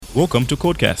Welcome to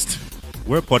Codecast.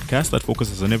 We're a podcast that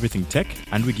focuses on everything tech,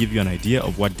 and we give you an idea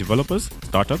of what developers,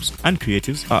 startups, and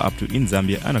creatives are up to in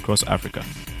Zambia and across Africa.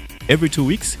 Every 2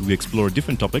 weeks, we explore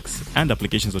different topics and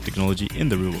applications of technology in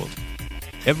the real world.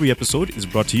 Every episode is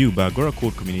brought to you by Agora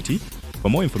Code Community. For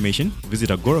more information, visit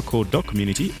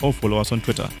agoracode.community or follow us on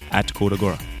Twitter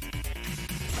 @CodeAgora.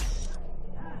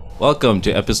 Welcome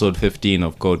to episode 15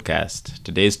 of Codecast.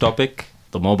 Today's topic,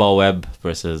 the mobile web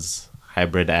versus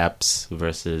hybrid apps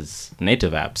versus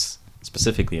native apps,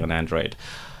 specifically on Android.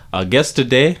 Our guest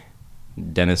today,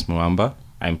 Dennis Mwamba.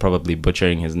 I'm probably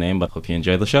butchering his name, but hope you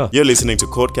enjoy the show. You're listening to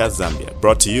Codecast Zambia,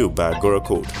 brought to you by Agora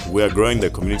Code. We are growing the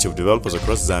community of developers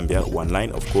across Zambia, one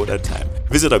line of code at a time.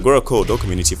 Visit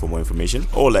agoracode.community for more information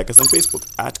or like us on Facebook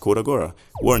 @CodeAgora.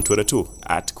 We're on Twitter too,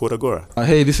 @CodeAgora.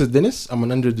 Hey, this is Dennis. I'm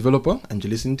an Android developer and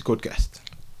you're listening to Codecast.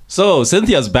 So,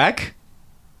 Cynthia's back.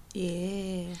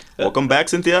 Yeah. Welcome back,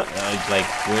 Cynthia.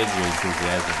 Where's your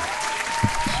enthusiasm?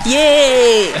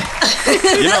 Yay!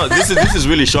 This is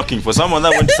really shocking for someone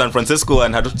that went to San Francisco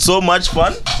and had so much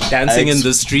fun. Dancing in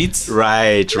the streets?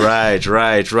 Right.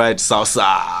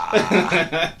 Salsa.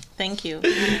 Thank you.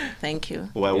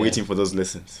 We're waiting for those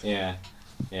lessons. Yeah.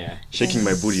 Shaking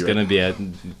my booty It's right gonna be a...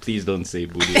 Please don't say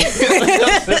booty.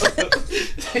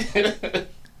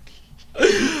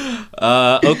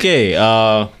 Okay.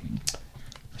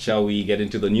 Shall we get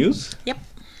into the news? Yep.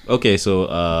 Okay, so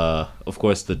of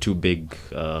course the two big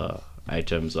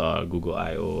items are Google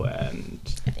I/O and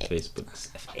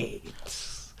Facebook's F8.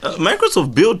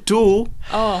 Microsoft Build too.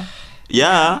 Oh.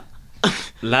 Yeah.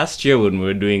 Last year when we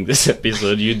were doing this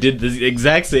episode, you did the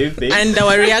exact same thing. And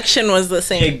our reaction was the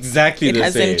same. Exactly It the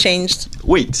hasn't same. changed.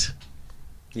 Wait.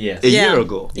 Yes. A year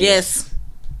ago. Yes.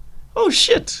 Oh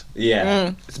shit.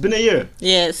 Yeah. It's been a year.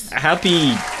 Yes.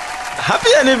 Happy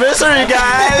Anniversary,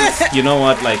 guys. You know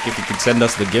what? Like, if you could send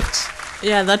us the gifts,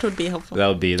 Yeah, that would be helpful. that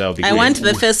would be I great. want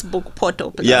the Facebook port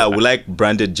open. Yeah, we like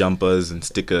branded jumpers and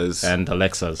stickers And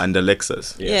Alexas.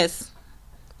 Alexas. Yeah. Yes.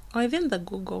 Or even the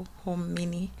Google Home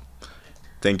Mini.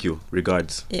 Thank you.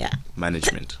 Regards, Yeah.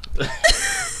 management.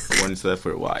 Once there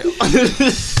for a while.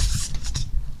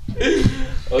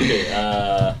 Okay,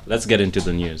 let's get into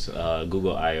the news.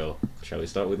 Google I/O. Shall we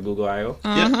start with Google I/O?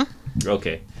 Yeah.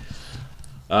 Okay.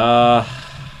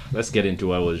 Let's get into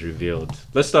what was revealed.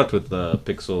 Let's start with the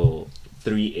Pixel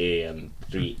 3a and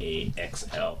 3a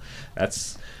XL.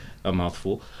 That's a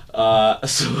mouthful.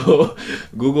 So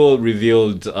Google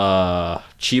revealed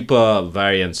cheaper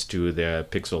variants to their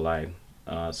Pixel line.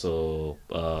 So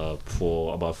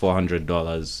for about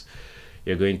 $400,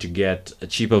 you're going to get a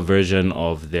cheaper version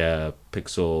of their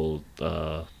Pixel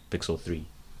 3,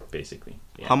 basically.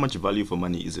 Yeah. How much value for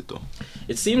money is it though?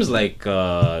 It seems like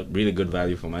really good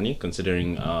value for money,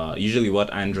 considering usually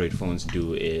what Android phones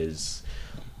do is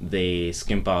they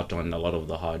skimp out on a lot of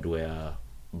the hardware,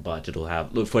 but it'll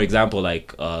have, look, for example,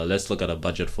 like let's look at a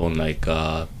budget phone like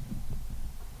the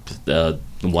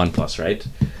OnePlus, right?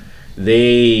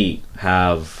 They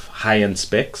have high-end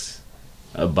specs,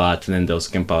 but then they'll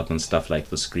skimp out on stuff like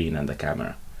the screen and the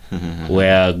camera.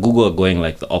 Where Google are going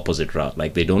like the opposite route.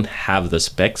 Like they don't have the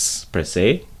specs per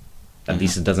se. At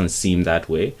least it doesn't seem that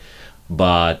way.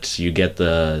 But you get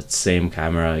the same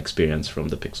camera experience from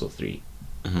the Pixel 3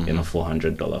 in a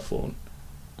 $400 phone.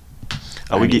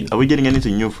 Are we getting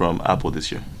anything new from Apple this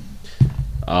year?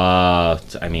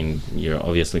 I mean, you're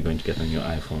obviously going to get a new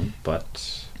iPhone,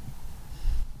 but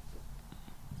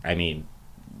I mean,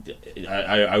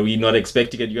 are we not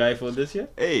expecting a new iPhone this year?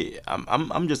 Hey,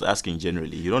 I'm just asking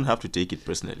generally. You don't have to take it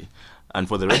personally. And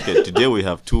for the record, today we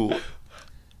have two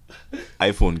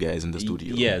iPhone guys in the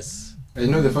studio. Yes. You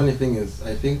know, the funny thing is,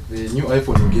 I think the new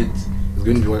iPhone you get is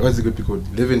going to be, what's it going to be called?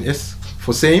 11S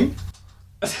for same?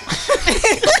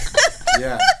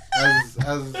 Yeah.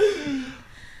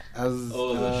 As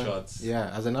All the shots. Yeah,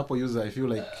 as an Apple user, I feel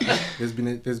like there's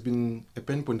been a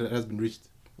pain point that has been reached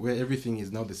where everything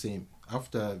is now the same.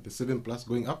 After the 7 Plus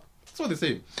going up, it's all the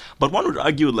same. But one would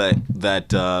argue like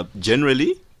that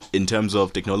generally, in terms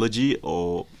of technology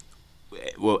or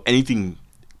anything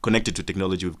connected to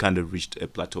technology, we've kind of reached a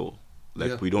plateau.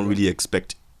 Like we don't really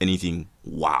expect anything.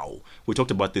 Wow. We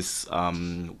talked about this.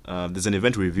 There's an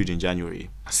event we reviewed in January,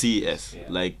 CES. Yeah.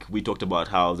 Like we talked about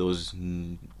how those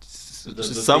The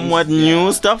somewhat things, new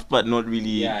yeah. stuff, but not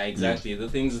really. Yeah, exactly. The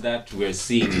things that we're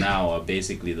seeing now are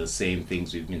basically the same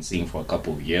things we've been seeing for a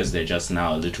couple of years. They're just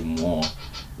now a little more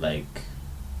like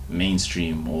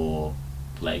mainstream or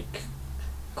like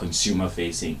consumer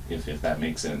facing, if that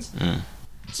makes sense.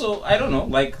 So I don't know,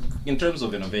 like in terms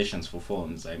of innovations for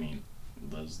phones, I mean,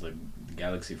 there's the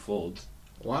Galaxy Fold.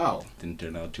 Wow. Didn't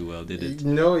turn out too well, did it?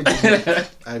 No, it didn't.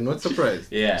 I'm not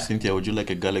surprised. Yeah. Cynthia, would you like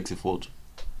a Galaxy Fold?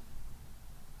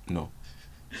 No.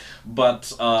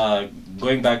 But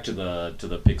going back to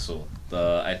the Pixel,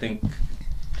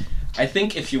 I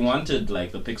think if you wanted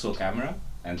like the Pixel camera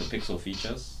and the Pixel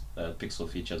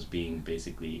features being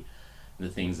basically the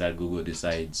things that Google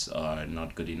decides are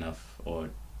not good enough or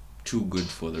too good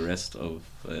for the rest of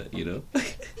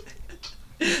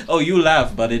Oh, you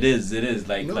laugh, but it is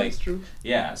like No, like it's true.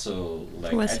 yeah. So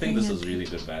like We're I think this saying is it. really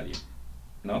good value.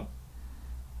 No.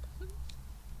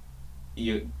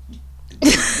 You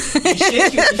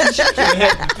shake your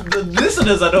head. The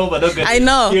listeners at home are not going I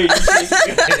know. hear you shake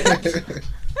your head.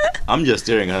 I'm just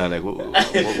staring at her like,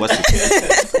 what's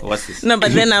this? What's this? No,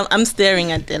 but then I'm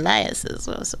staring at Elias as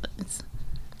well. So it's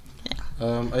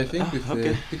I think with okay.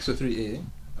 the Pixel 3a,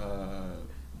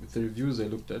 with the reviews I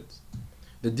looked at,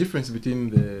 the difference between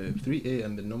the 3a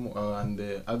and the normal and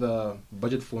the other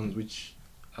budget phones, which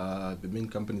the main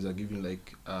companies are giving,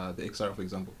 like the XR, for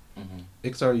example.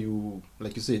 XR, you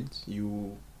like you said,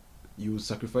 you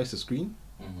sacrifice the screen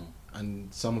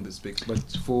and some of the specs, but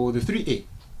for the 3a,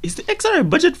 Is the XR a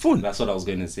budget phone? That's what I was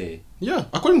going to say. yeah,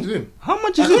 according to them. How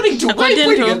much is it? According to why are you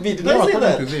According pointing to- at me? Did No, I say according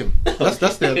that? to them.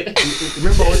 That's the.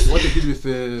 Remember what they did with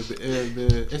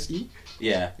the SE?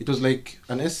 Yeah. It was like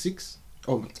an S6.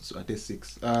 Oh, so at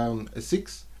S6. A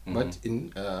 6, but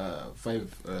in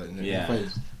 5. Yeah.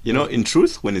 5s. You know, in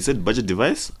truth, when he said budget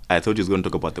device, I thought he was going to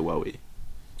talk about the Huawei.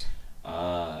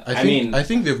 I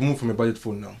think they've moved from a budget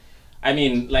phone now. I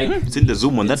mean, like, It's in the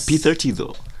zoom on that It's- P30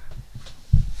 though.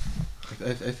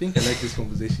 I think I like this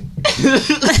conversation.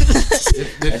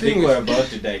 I think we're about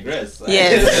to digress.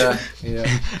 Yes. Yeah.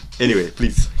 Anyway,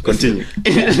 please continue.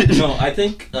 No, I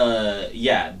think,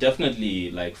 yeah,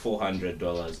 definitely like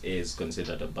 $400 is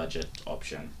considered a budget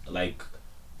option. Like,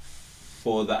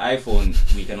 for the iPhone,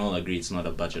 we can all agree it's not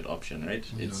a budget option, right?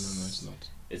 No, it's not.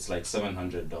 It's like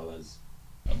 $700,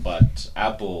 but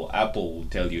Apple will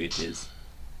tell you it is,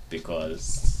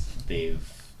 because they've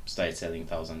started selling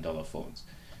 $1,000 phones.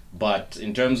 But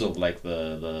in terms of like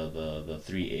the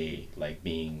 3A, like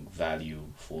being value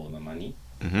for the money,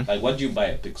 like what do you buy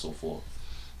a Pixel for?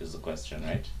 Is the question,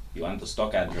 right? You want the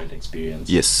stock Android experience.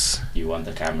 Yes. You want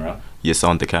the camera, Yes, I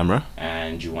want the camera.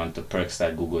 and you want the perks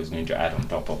that Google is going to add on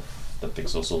top of the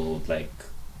Pixel. So like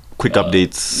Quick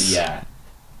updates. Yeah.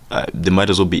 They might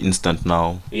as well be instant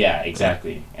now. Yeah,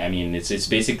 exactly. I mean, it's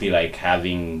basically like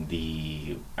having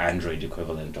the Android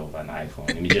equivalent of an iPhone.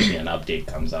 Immediately an update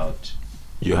comes out,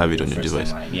 You have it on your first device.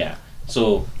 in line. Yeah.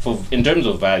 So in terms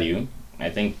of value, I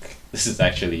think this is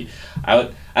actually,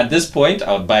 at this point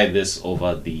I would buy this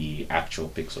over the actual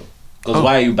Pixel. Because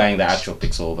why are you buying the actual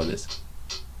Pixel over this?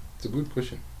 It's a good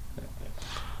question.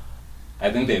 I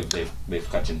think they've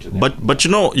cut into that. But you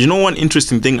know one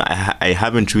interesting thing I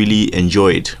haven't really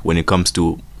enjoyed when it comes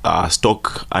to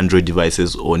stock Android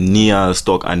devices or near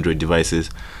stock Android devices.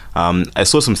 I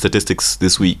saw some statistics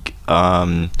this week.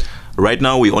 Right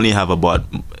now we only have about,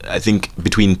 I think,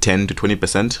 between 10 to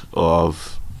 20%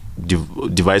 of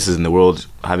devices in the world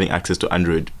having access to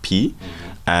Android P,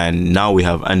 and now we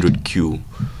have Android Q.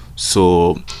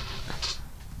 So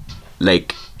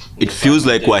like it feels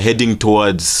like we're heading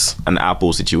towards an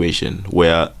Apple situation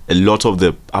where a lot of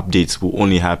the updates will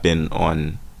only happen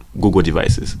on Google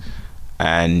devices,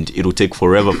 and it will take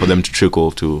forever for them to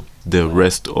trickle to the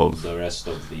rest of the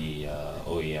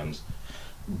OEMs.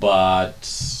 But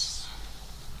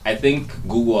I think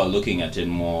Google are looking at it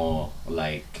more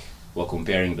like we're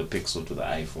comparing the Pixel to the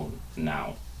iPhone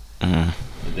now.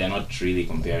 They're not really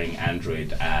comparing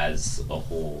Android as a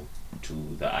whole to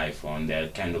the iPhone. They're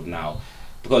kind of now,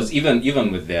 because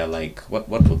even with their like what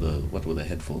were the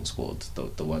headphones called,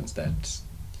 the ones that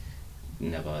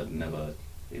never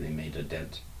really made a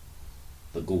dent,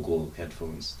 the Google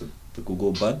headphones, the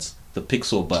Google Buds, the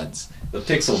Pixel Buds.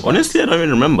 Honestly, I don't even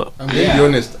remember. I'm going to be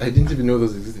honest. I didn't even know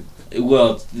those existed.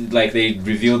 Well, like they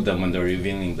revealed them when they were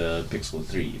revealing the Pixel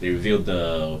 3. They revealed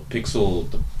the Pixel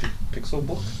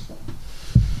Book.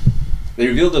 They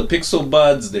revealed the Pixel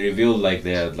Buds. They revealed like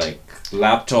their like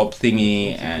laptop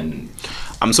thingy, and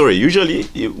I'm sorry. Usually,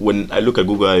 when I look at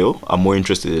Google I/O, I'm more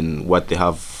interested in what they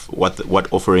have,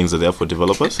 what offerings are there for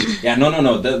developers. yeah,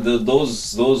 no.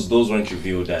 Those weren't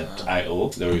revealed at I/O.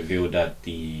 They were revealed at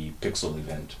the Pixel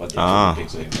event. What they did at the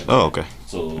Pixel event. Oh, okay.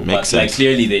 So, Makes but sense. like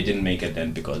clearly they didn't make it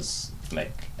then because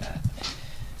like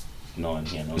no one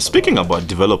here knows. Speaking about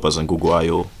developers and Google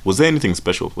I/O, was there anything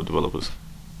special for developers?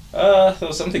 there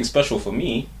was something special for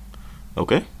me.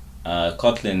 Okay.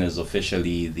 Kotlin is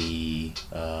officially the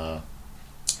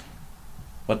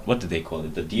what do they call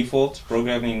it? The default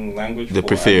programming language. The for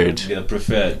preferred. Android? The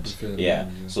preferred. Preferred, Yeah.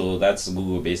 yeah. So that's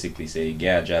Google basically saying,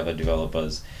 yeah, Java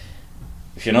developers,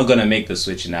 if you're not gonna make the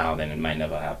switch now, then it might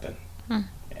never happen.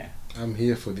 Yeah. I'm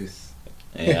here for this.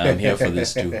 Yeah, I'm here for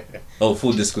this too. Oh,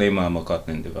 full disclaimer, I'm a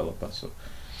Kotlin developer, so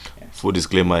Full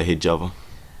disclaimer, I hate Java.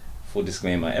 full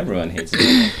disclaimer, everyone hates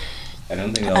Java. I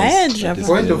don't think that was I had a Java.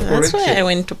 Point of That's why correction. I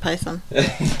went to Python.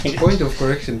 Point of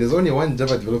correction, there's only one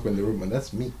Java developer in the room, and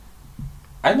that's me.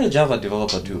 I'm a Java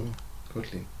developer too.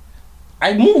 Kotlin.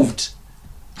 I moved.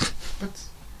 But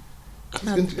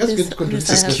No, that's this- going to contradict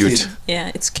this I what have you cute. said.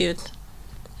 Yeah, it's cute.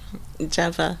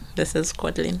 Java. This is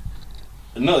Kotlin.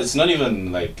 No, it's not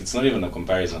even a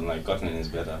comparison. Like Kotlin is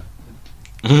better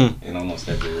in almost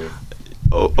every way.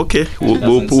 Oh, okay. It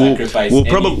doesn't sacrifice we'll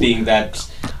probably. anything that.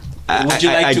 Would you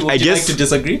like to? Would you like to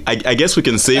disagree? I guess we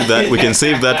can save that. We can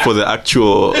save that for the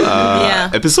actual Yeah.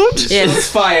 episode. Yes. It's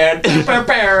fired.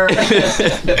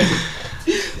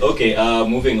 Okay.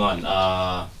 Moving on.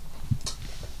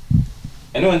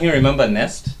 Anyone here remember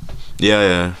Nest?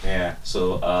 Yeah. Yeah.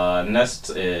 So Nest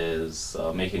is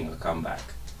making a comeback,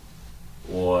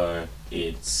 or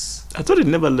it's I thought it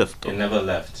never left. it never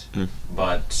left. Mm.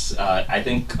 But I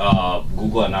think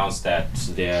Google announced that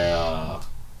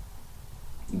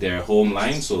their home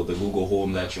line, so the Google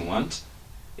Home that you want,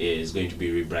 is going to be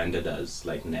rebranded as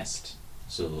like Nest.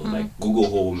 So like Google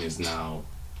Home is now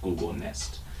Google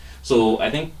Nest. So I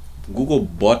think Google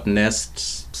bought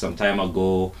Nest some time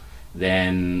ago.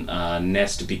 Then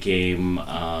Nest became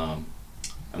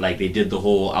like they did the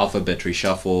whole alphabet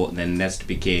reshuffle. Then Nest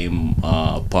became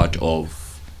part of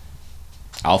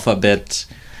Alphabet,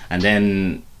 and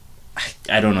then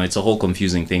I don't know. It's a whole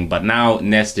confusing thing. But now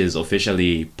Nest is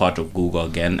officially part of Google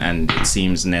again, and it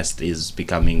seems Nest is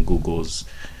becoming Google's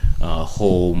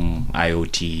home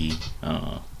IoT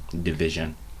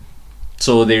division.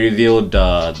 So they revealed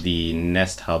the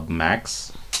Nest Hub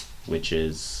Max, which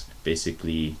is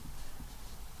basically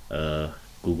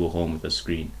Google Home with a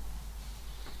screen.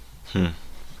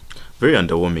 Very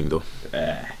underwhelming though.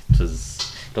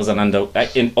 It was an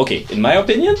in my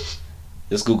opinion,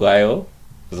 this Google I/O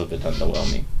was a bit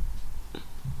underwhelming.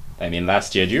 I mean,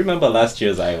 last year, do you remember last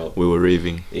year's I/O? We were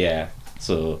raving. Yeah.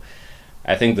 So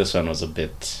I think this one was a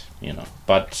bit,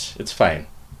 but it's fine.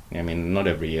 I mean, not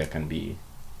every year can be,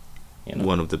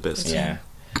 One of the best. yeah.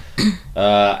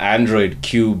 Android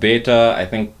Q beta. I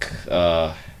think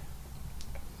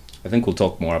we'll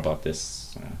talk more about this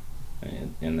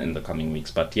in the coming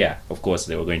weeks. But yeah, of course,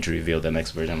 they were going to reveal the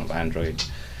next version of Android.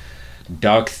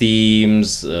 Dark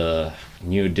themes,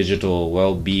 new digital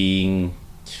well-being,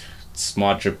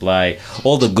 smart reply,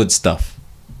 all the good stuff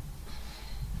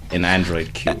in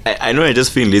Android Q. I know I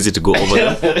just feel lazy to go over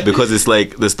that because it's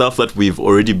like the stuff that we've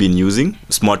already been using.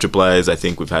 Smart replies, I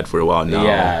think we've had for a while now.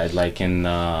 Yeah, like in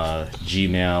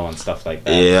Gmail and stuff like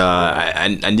that. Yeah,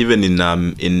 and even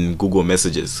in Google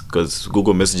Messages, because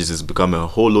Google Messages has become a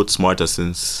whole lot smarter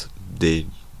since they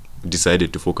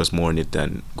decided to focus more on it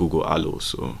than Google Allo.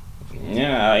 So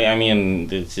yeah, I mean,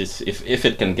 if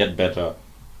it can get better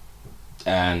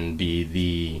and be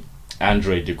the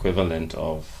Android equivalent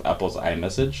of Apple's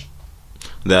iMessage.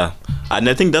 yeah, and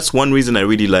I think that's one reason I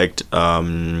really liked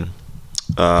iPhones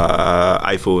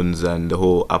and the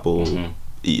whole Apple.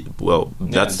 Well,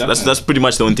 that's pretty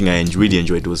much the only thing I really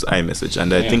enjoyed was iMessage,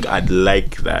 and I think I'd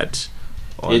like that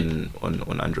on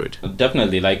Android.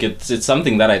 Definitely, like it's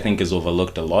something that I think is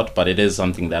overlooked a lot, but it is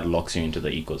something that locks you into the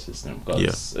ecosystem.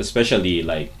 Because especially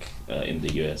like in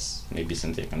the US, maybe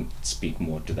Cynthia can speak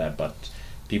more to that, but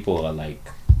people are like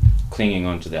clinging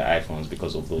onto their iPhones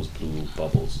because of those blue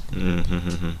bubbles. And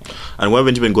we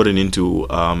haven't even gotten into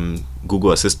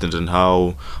Google Assistant and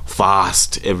how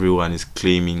fast everyone is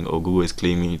claiming, or Google is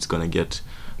claiming, it's gonna get.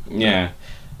 Yeah.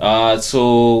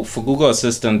 So for Google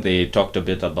Assistant, they talked a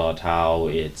bit about how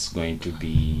it's going to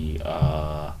be.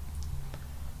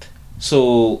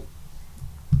 So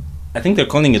I think they're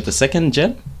calling it the second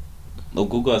gen of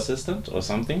Google Assistant or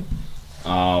something.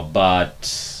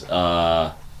 But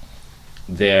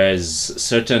there's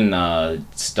certain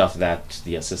stuff that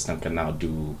the assistant can now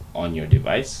do on your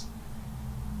device.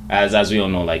 As we all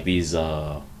know, like these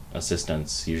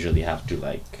assistants usually have to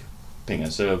like ping a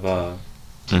server,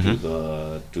 do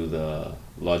the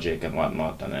logic and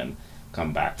whatnot, and then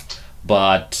come back.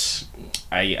 But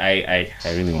I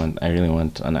really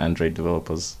want an Android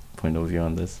developer's point of view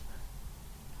on this.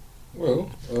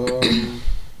 Well,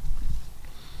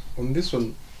 on this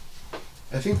one,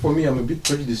 I think for me, I'm a bit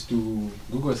prejudiced to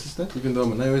Google Assistant, even though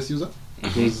I'm an iOS user,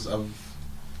 because I've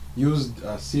used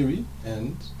Siri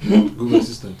and Google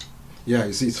Assistant. Yeah,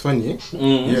 you see, it's funny, eh?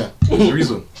 Yeah, there's a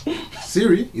reason.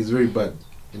 Siri is very bad,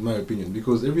 in my opinion,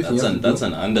 because everything That's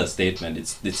an understatement.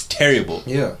 It's terrible.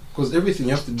 Yeah, because everything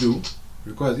you have to do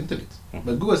requires internet.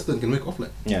 But Google Assistant can work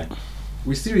offline. Yeah.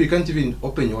 With Siri, you can't even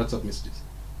open your WhatsApp messages.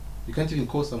 You can't even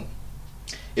call someone.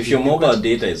 If your mobile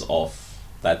data is off,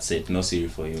 that's it. No Siri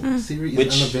for you. Siri is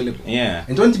Which- unavailable. Yeah.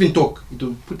 And don't even talk. It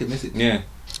will put a message. Yeah.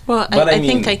 Well, But I I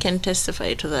think mean- I can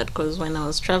testify to that because when I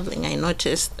was traveling, I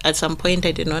noticed at some point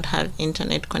I did not have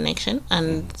internet connection,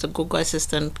 and the Google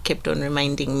Assistant kept on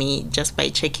reminding me just by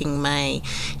checking my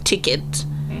ticket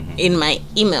in my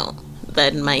email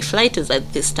that my flight is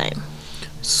at this time.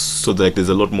 So like there's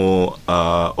a lot more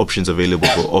options available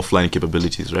for offline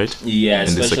capabilities, right? Yeah,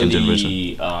 In the second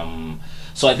especially.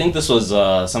 So I think this was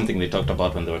something they talked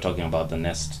about when they were talking about the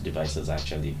Nest devices,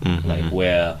 actually, like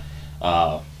where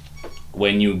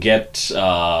when you get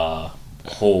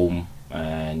home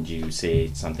and you say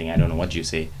something, I don't know what you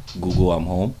say, Google, I'm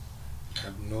home. I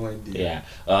have no idea.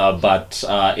 Yeah, but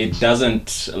it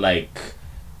doesn't like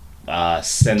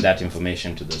send that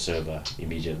information to the server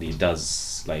immediately. It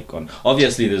does like on.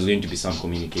 Obviously, there's going to be some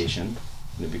communication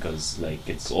because like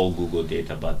it's all Google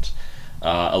data, but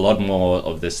a lot more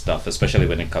of this stuff, especially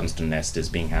when it comes to Nest, is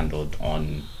being handled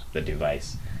on the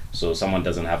device. So someone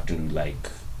doesn't have to like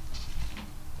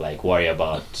worry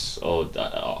about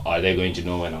are they going to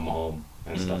know when I'm home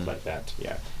and stuff like that.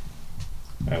 Yeah.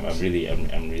 I'm really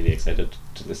excited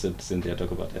to listen to Cynthia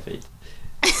talk about F8.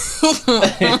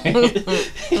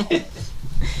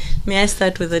 May I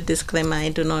start with a disclaimer? I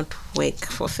do not work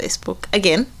for Facebook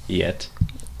again. Yet.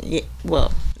 Yeah,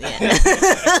 well, yeah.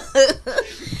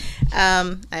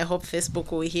 I hope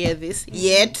Facebook will hear this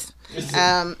yet.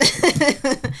 So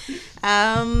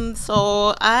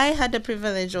I had the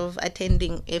privilege of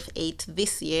attending F8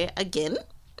 this year again.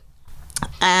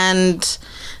 And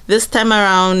this time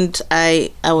around,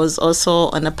 I was also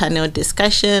on a panel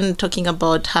discussion talking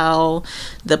about how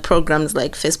the programs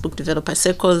like Facebook Developer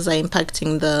Circles are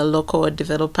impacting the local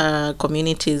developer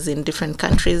communities in different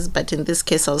countries. But in this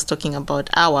case, I was talking about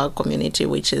our community,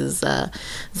 which is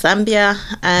Zambia.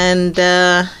 And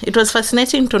it was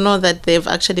fascinating to know that they've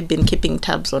actually been keeping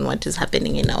tabs on what is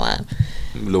happening in our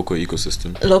Local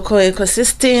ecosystem.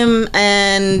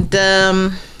 And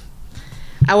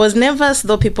I was nervous,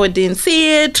 though people didn't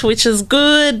see it, which is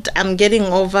good. I'm getting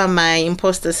over my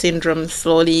imposter syndrome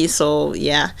slowly. So,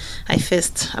 yeah, I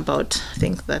faced about, I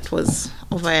think that was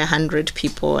over 100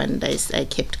 people, and I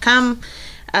kept calm.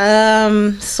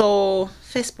 So,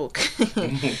 Facebook.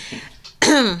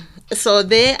 So,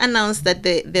 they announced that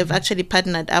they've actually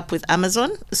partnered up with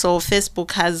Amazon. So,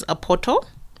 Facebook has a portal.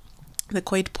 They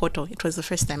call it Portal. It was the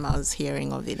first time I was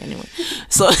hearing of it anyway.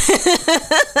 So,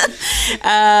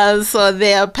 so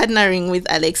they are partnering with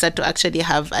Alexa to actually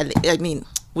have,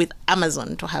 with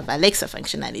Amazon to have Alexa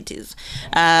functionalities.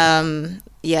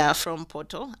 Yeah, from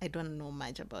Portal. I don't know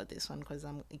much about this one because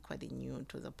I'm equally new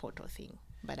to the Portal thing,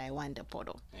 but I want the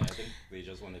Portal. Yeah, I think they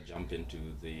just want to jump into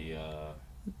the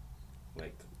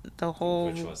the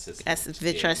whole virtual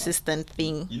assistant assistant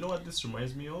thing. You know what this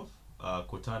reminds me of?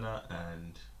 Cortana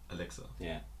and Alexa.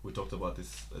 Yeah. We talked about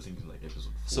this, I think, in like episode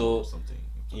 4 So, or something.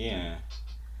 Yeah.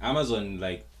 Amazon,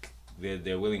 like,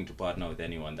 they're willing to partner with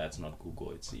anyone that's not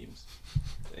Google, it seems.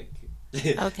 Like,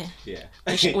 Okay. yeah.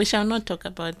 We shall not talk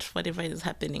about whatever is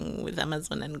happening with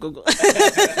Amazon and Google.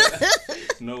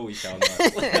 No, we shall not.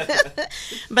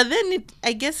 But then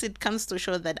I guess it comes to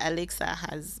show that Alexa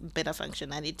has better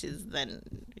functionalities than,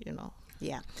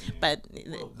 yeah. But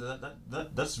Well,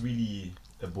 that's really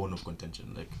a bone of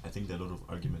contention. Like, I think there are a lot of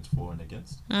arguments for and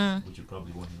against, which you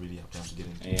probably won't really have time to get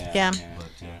into. Yeah.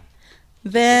 But,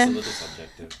 It's then a little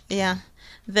subjective. yeah,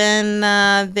 then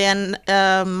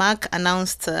Mark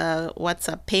announced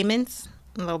WhatsApp payments.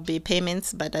 There'll be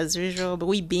payments, but as usual,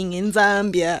 we being in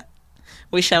Zambia,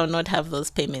 we shall not have those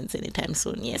payments anytime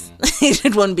soon. Yes,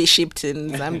 it won't be shipped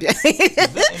in Zambia. Is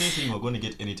there anything we're going to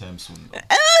get anytime soon, though?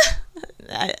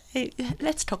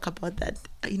 Let's talk about that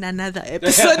in another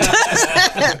episode.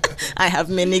 I have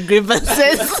many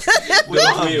grievances. We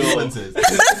don't have grievances.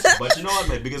 But you know what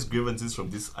my biggest grievance is from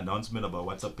this announcement about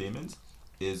WhatsApp payments?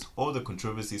 Is all the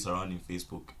controversy surrounding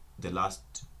Facebook the last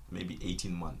maybe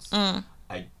 18 months. I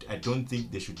don't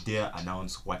think they should dare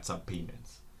announce WhatsApp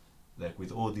payments. Like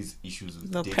with all these issues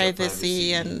with The data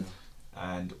privacy and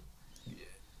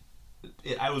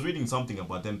I was reading something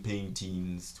about them paying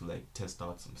teens to like test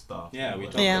out some stuff. Yeah, we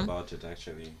But- talked about it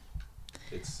actually.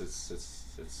 It's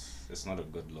not a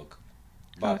good look.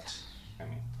 But I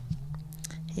mean,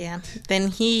 yeah. Then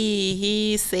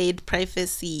he said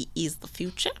privacy is the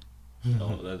future.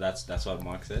 no, that's what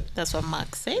Mark said. That's what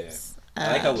Mark says.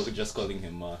 I like how we're just calling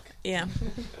him Mark. Yeah.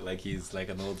 Like he's like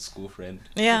an old school friend.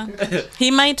 Yeah.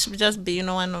 He might just be,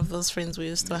 one of those friends we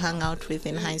used to hang out with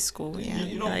in high school. Yeah.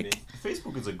 You know, Like,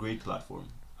 Facebook is a great platform.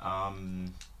 I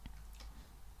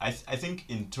think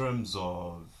in terms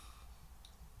of,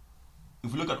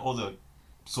 if we look at all the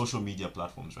social media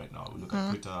platforms right now. We look at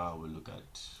Twitter. We look at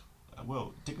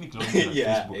technically we're looking at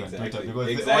Yeah, Facebook exactly. and Twitter because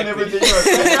they Exactly. own everything else.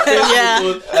 Yeah.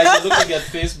 Like you're looking at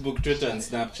Facebook, Twitter, and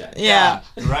Snapchat. Yeah.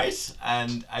 Right?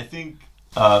 And I think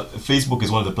Facebook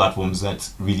is one of the platforms that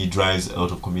really drives a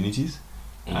lot of communities.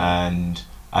 And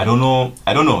I don't know.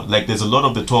 Like, there's a lot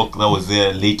of the talk that was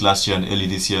there late last year and early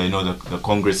this year. The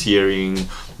Congress hearing,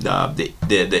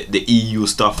 the EU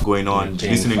stuff going on,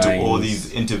 Paying listening to all fines.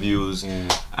 these interviews. Yeah.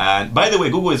 And by the way,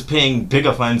 Google is paying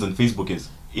bigger fines than Facebook is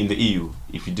in the EU.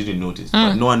 If you didn't notice,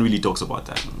 but no one really talks about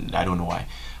that. I don't know why,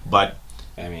 but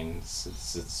I mean,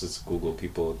 it's Google.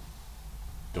 People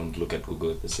don't look at Google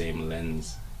with the same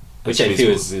lens, which I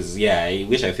feel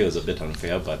which I feel is a bit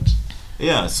unfair. But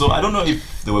yeah, so I don't know if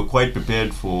they were quite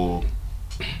prepared for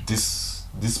this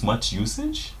much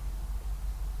usage.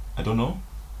 I don't know.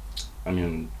 I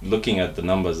mean, looking at the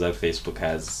numbers that Facebook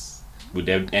has, would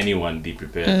anyone be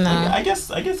prepared? No. I guess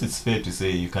it's fair to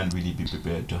say you can't really be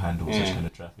prepared to handle such kind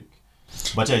of traffic.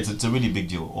 But yeah, it's a really big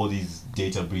deal. All these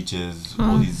data breaches,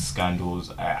 all these scandals.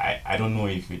 I don't know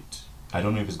if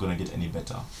it's gonna get any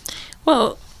better.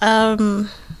 Well,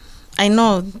 I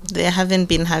know they haven't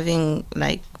been having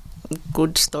like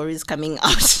good stories coming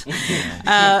out,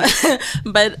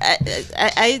 but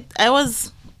I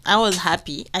was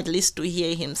happy at least to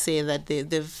hear him say that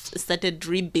they've started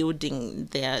rebuilding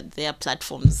their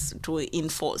platforms to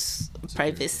enforce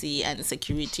privacy and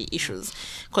security issues.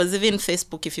 Because even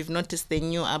Facebook, if you've noticed the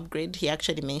new upgrade, he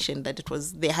actually mentioned that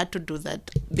they had to do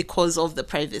that because of the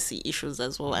privacy issues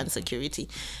as well and security.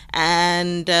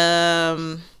 And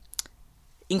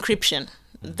encryption.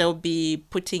 They'll be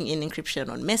putting in encryption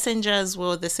on Messenger as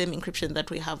well, the same encryption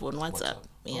that we have on WhatsApp.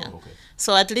 Yeah. Oh, okay.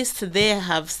 So at least they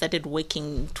have started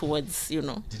working towards,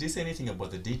 Did he say anything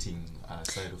about the dating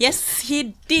side of Yes,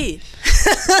 he did.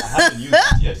 it? I haven't used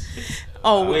it yet.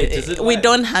 Oh, wait, is it we live?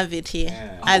 don't have it here.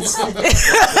 Yeah. As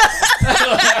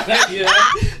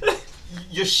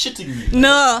You're shitting me.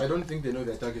 no. I don't think they know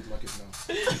their target market now.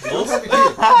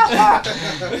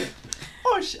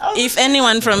 If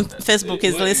anyone from Facebook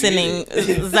is listening,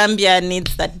 Zambia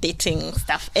needs that dating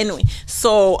stuff. Anyway,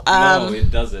 so No, it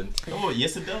doesn't. Oh,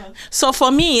 yes, it does. so for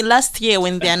me, last year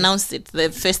when they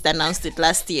first announced it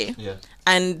last year, Yeah.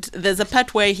 and there's a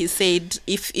part where he said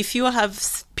if you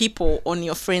have people on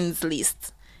your friends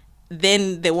list,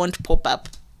 then they won't pop up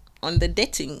on the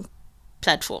dating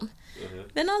platform.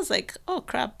 Then I was like, oh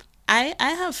crap, I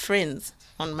have friends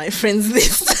on my friends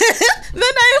list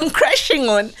that I am crashing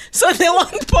on, so they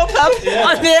won't pop up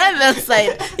on the other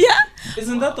side. Yeah.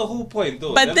 Isn't that the whole point,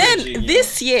 though? But then Leveraging,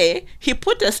 this year, he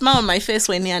put a smile on my face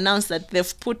when he announced that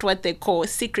they've put what they call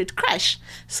secret crush.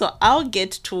 So I'll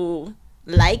get to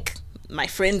like my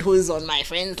friend who's on my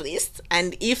friends list,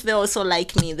 and if they also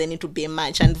like me, then it will be a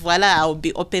match. And voila, I'll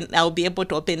be able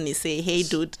to openly say, hey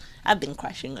dude, I've been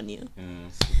crushing on you.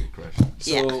 Stupid crush.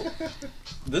 So Yeah.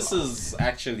 this is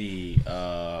actually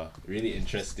really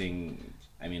interesting.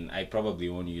 I mean, I probably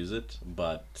won't use it,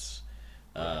 but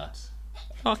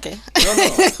Okay.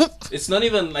 no. It's not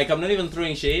even like I'm not even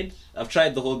throwing shade. I've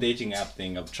tried the whole dating app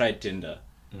thing. I've tried Tinder.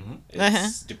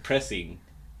 It's depressing.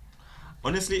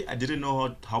 Honestly, I didn't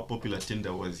know how popular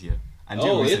Tinder was here.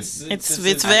 Oh, Recently. It's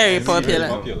very popular.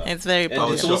 popular. It's very And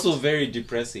popular. it's also very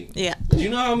depressing. Yeah. Do you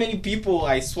know how many people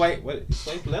I swipe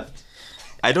left?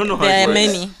 I don't know how There it are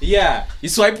works. many. Yeah. You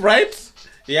swipe right?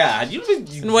 Yeah. You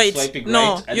Wait, swiping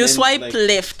no, right, and you then, swipe like,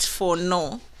 left for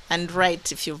no, and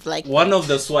right if you've liked. one of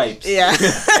the swipes. Yeah.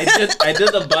 I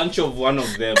did a bunch of one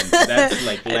of them. That's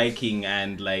like liking,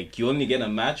 and like you only get a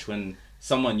match when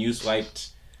someone you swiped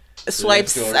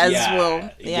Swipes left or- as yeah,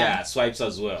 well. Yeah, swipes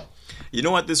as well. You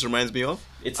know what this reminds me of?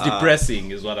 It's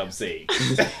depressing, is what I'm saying.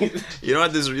 You know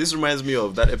what this reminds me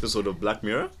of? That episode of Black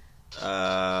Mirror.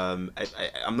 I'm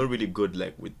not really good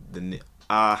like with the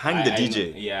Hang the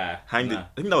DJ. Yeah. I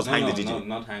think that was Hang the DJ. No,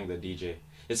 not Hang the DJ.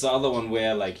 It's the other one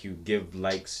where like you give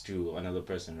likes to another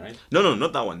person, right? No,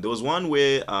 not that one. There was one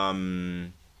where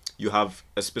you have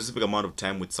a specific amount of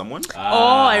time with someone.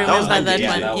 I That was remember Hang the that DJ.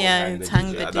 one. that was Yeah, Hang it's the Hang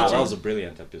DJ. the That DJ. was a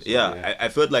brilliant episode. Yeah, I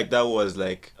felt like that was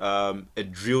like a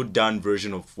drilled down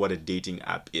version of what a dating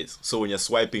app is. So when you're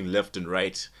swiping left and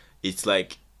right, it's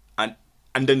like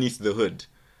underneath the hood,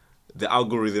 the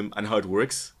algorithm and how it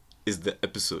works is the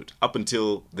episode up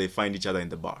until they find each other in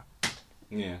the bar,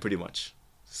 Yeah. pretty much.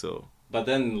 So But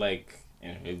then like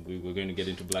we're going to get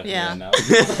into Black Yeah. Mirror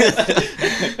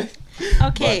now.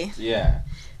 Okay. But, yeah.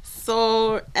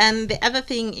 So, and the other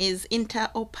thing is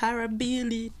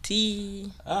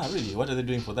interoperability. really, what are they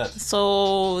doing for that?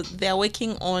 So they're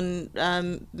working on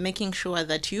making sure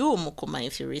that you, Mukuma,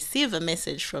 if you receive a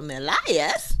message from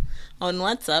Elias on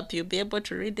WhatsApp, you'll be able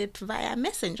to read it via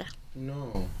Messenger.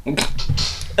 No. Why?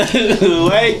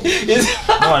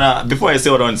 No. Before I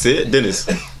say what I want to say, Dennis,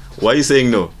 why are you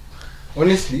saying no?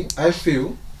 Honestly, I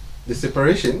feel the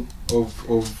separation of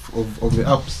the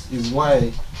apps is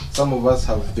why some of us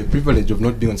have the privilege of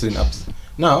not being on certain apps.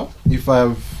 Now, if I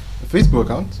have a Facebook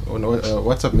account or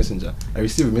WhatsApp Messenger, I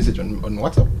receive a message on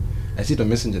WhatsApp. I see it on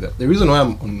Messenger. The reason why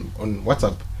I'm on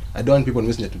WhatsApp, I don't want people on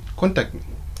Messenger to contact me.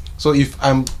 So if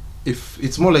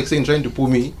it's more like saying trying to pull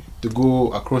me to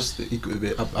go across the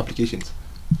applications.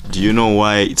 Do you know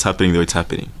why it's happening the way it's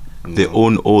happening? No. They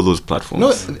own all those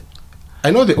platforms. No,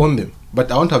 I know they own them,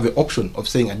 but I want to have the option of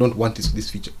saying I don't want this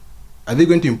feature. Are they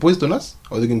going to impose it on us,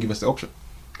 or are they going to give us the option?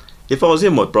 If I was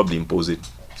him, I'd probably impose it.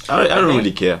 I don't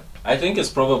really care. I think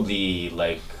it's probably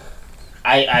like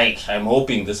I'm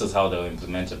hoping this is how they'll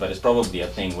implement it, but it's probably a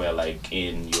thing where like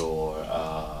in your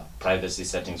privacy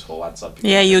settings for WhatsApp.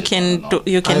 You can turn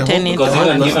it because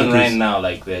on. even right now,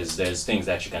 like there's things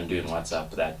that you can do in WhatsApp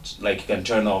that like you can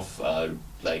turn off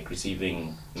like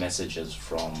receiving messages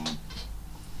from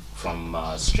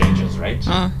strangers, right?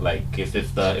 Like if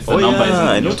the number is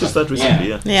I noticed that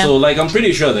recently. Yeah. So like I'm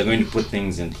pretty sure they're going to put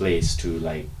things in place to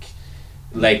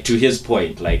like to his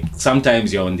point, like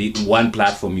sometimes you're on the one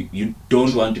platform, you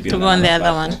don't want to be on the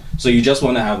other one. So you just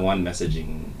want to have one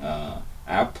messaging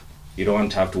app. You don't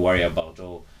want to have to worry about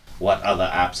what other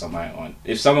apps am I on.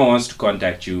 If someone wants to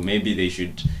contact you, maybe they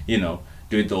should do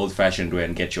it the old-fashioned way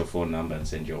and get your phone number and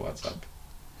send you a WhatsApp.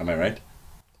 Am I right?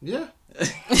 Yeah.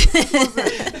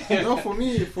 No, for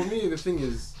me the thing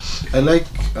is I like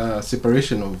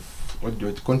separation of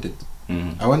content.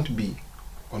 I want to be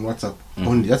on WhatsApp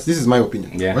only. This is my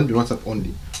opinion. I want to be on WhatsApp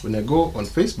only. When I go on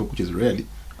Facebook, which is rarely,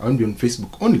 I want to be on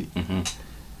Facebook only.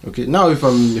 Okay. Now if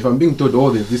I'm being told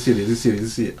there's this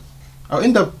here, I'll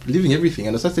end up leaving everything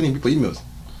and I'll start sending people emails.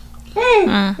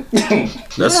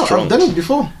 That's strong. I've done it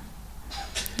before.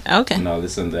 Okay. No,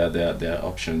 listen, there are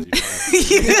options.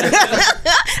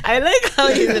 I like how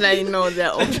you said I know there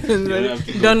are options.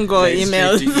 Don't go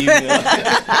emails.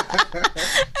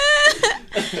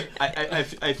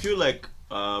 I feel like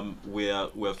we're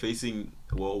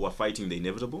fighting the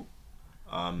inevitable.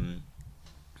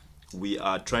 We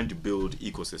are trying to build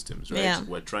ecosystems, right? Yeah.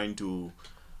 We're trying to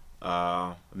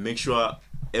make sure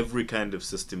every kind of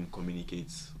system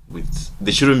communicates with.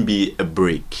 There shouldn't be a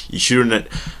break. You shouldn't,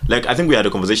 like, I think we had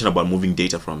a conversation about moving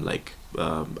data from like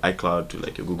iCloud to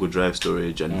like a Google Drive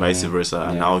storage and vice versa,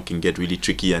 and now it can get really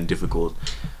tricky and difficult.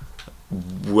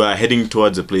 We're heading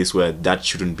towards a place where that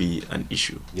shouldn't be an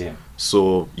issue. Yeah.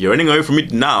 So you're running away from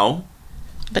it now,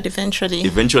 but eventually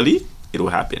it will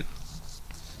happen.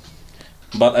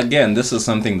 But again, this is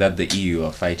something that the EU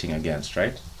are fighting against,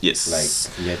 right? Yes. Like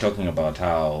they're talking about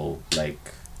how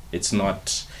like it's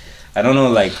not. I don't know.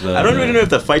 Like I don't really know if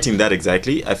they're fighting that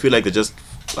exactly. I feel like they're just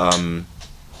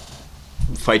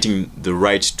fighting the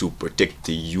right to protect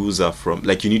the user from,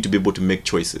 like, you need to be able to make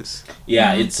choices.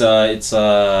 Yeah, it's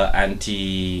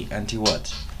anti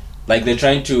what? Like they're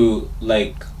trying to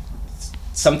like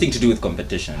something to do with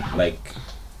competition, like.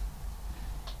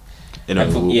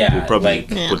 We'll probably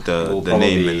put the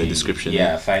name in the description.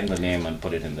 Yeah, find the name and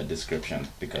put it in the description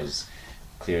because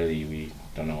clearly we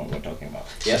don't know what we're talking about.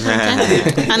 Yeah.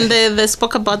 And they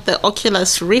spoke about the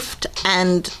Oculus Rift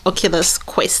and Oculus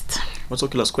Quest. What's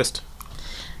Oculus Quest?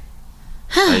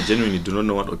 I genuinely do not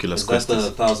know what Oculus Quest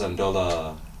is. That's the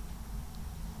 $1,000.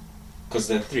 Because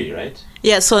there are 3, right?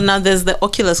 Yeah. So now there's the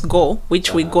Oculus Go,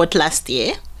 which we got last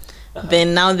year.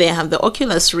 Then now they have the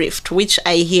Oculus Rift, which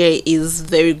I hear is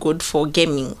very good for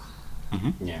gaming.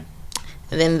 Yeah.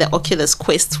 And then the Oculus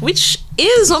Quest, which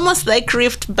is almost like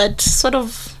Rift, but sort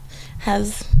of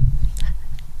has...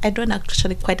 I don't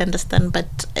actually quite understand,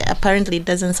 but apparently it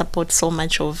doesn't support so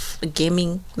much of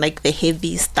gaming, like the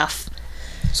heavy stuff.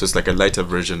 So it's like a lighter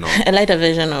version of... A lighter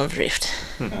version of Rift.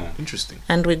 Interesting.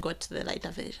 And we got the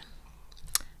lighter version.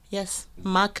 Yes,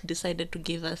 Mark decided to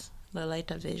give us the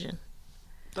lighter version.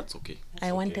 That's okay.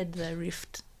 I wanted the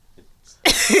Rift.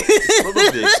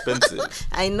 Probably expensive.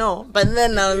 I know, but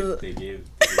then they gave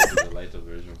the lighter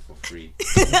version for free.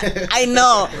 I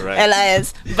know, Right.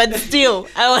 Elias, but still,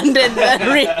 I wanted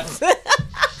the Rift.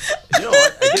 You know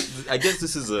what? I guess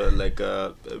this is a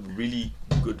really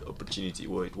good opportunity.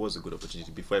 Well, it was a good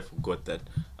opportunity. Before I forgot that,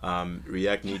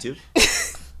 React Native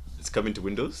is coming to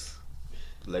Windows,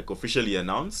 like officially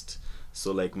announced.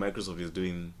 So like Microsoft is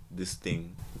doing this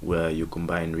thing where you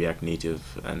combine React Native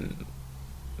and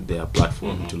their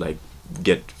platform to like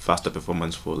get faster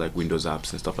performance for like Windows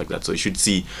apps and stuff like that. So you should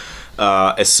see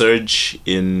a surge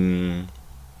in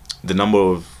the number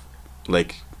of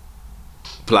like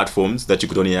platforms that you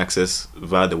could only access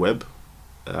via the web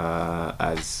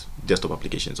as desktop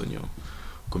applications on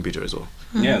computer as well.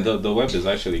 Yeah, the web is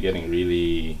actually getting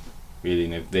really, really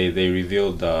new. They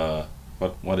revealed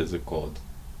what is it called?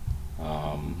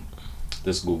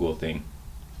 This Google thing.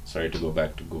 Sorry to go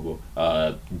back to Google.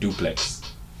 Duplex.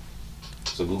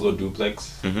 So Google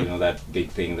Duplex, you know, that big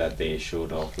thing that they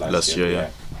showed off last year. Yeah.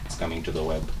 It's coming to the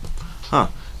web. Huh.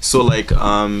 So like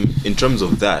in terms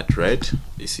of that, right?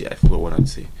 You see, I forgot what I'd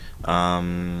say.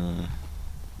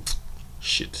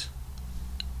 Shit.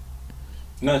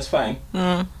 No, it's fine.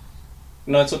 No,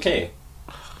 it's okay.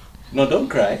 No, don't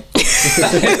cry.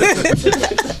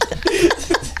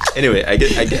 Anyway,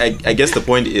 I guess the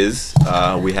point is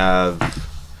we have,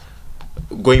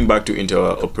 going back to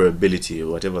interoperability,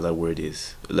 or whatever that word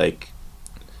is, like,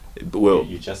 well,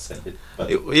 you just said it.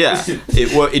 But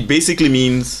it basically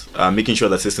means making sure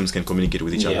that systems can communicate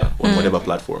with each other on whatever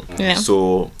platform. Yeah.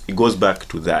 So it goes back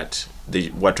to that.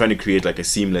 We're trying to create like a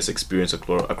seamless experience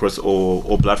across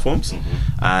all platforms,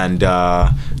 and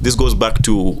this goes back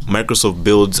to Microsoft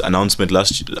Build's announcement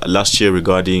last year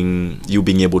regarding you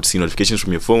being able to see notifications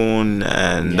from your phone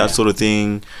and that sort of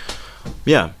thing.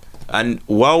 Yeah, and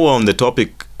while we're on the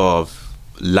topic of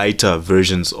lighter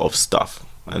versions of stuff,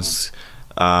 and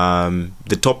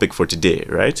the topic for today,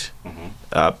 right?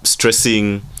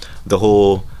 Stressing the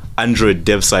whole Android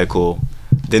dev cycle.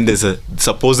 Then there's a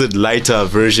supposed lighter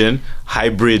version,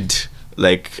 hybrid,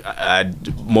 like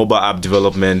mobile app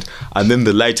development, and then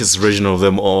the lightest version of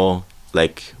them all,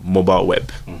 like mobile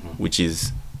web, which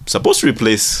is supposed to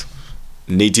replace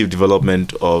native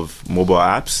development of mobile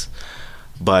apps,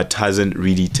 but hasn't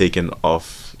really taken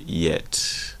off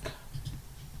yet.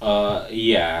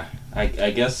 Yeah,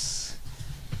 I guess.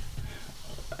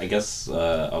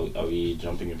 Are we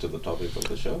jumping into the topic of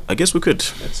the show? I guess we could.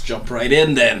 Let's jump right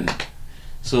in then.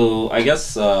 So I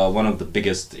guess one of the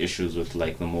biggest issues with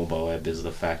like the mobile web is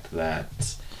the fact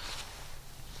that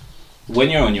when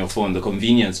you're on your phone, the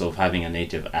convenience of having a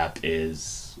native app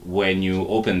is when you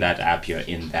open that app, you're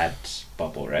in that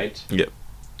bubble, right? Yeah.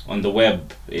 On the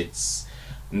web, it's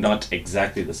not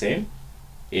exactly the same.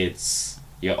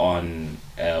 You're on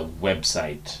a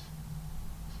website.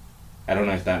 I don't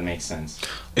know if that makes sense.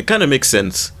 It kind of makes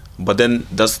sense, but then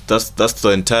that's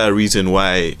the entire reason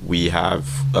why we have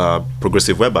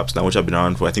progressive web apps now, which have been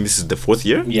around for, I think this is the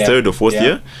third or fourth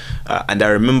year. And I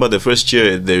remember the first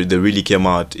year they really came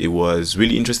out. It was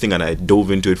really interesting, and I dove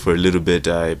into it for a little bit.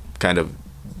 I kind of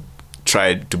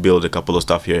tried to build a couple of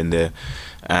stuff here and there,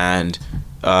 and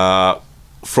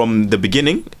from the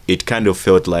beginning, it kind of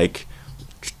felt like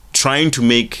trying to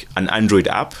make an Android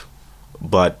app,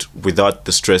 but without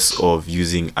the stress of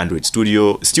using Android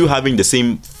Studio, still having the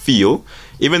same feel,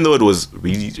 even though it was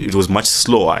much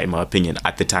slower, in my opinion,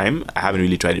 at the time. I haven't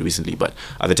really tried it recently, but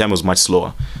at the time it was much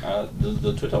slower.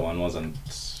 The Twitter one wasn't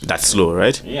that slow,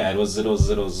 right? Yeah, it was.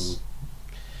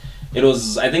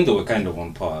 I think they were kind of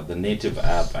on par. The native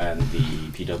app and the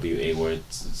PWA were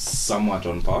somewhat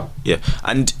on par. Yeah,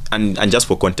 and just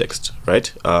for context,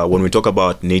 right? When we talk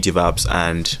about native apps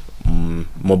and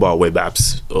mobile web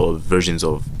apps or versions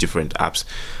of different apps,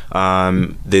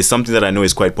 there's something that I know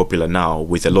is quite popular now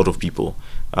with a lot of people.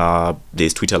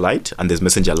 There's Twitter Lite and there's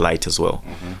Messenger Lite as well.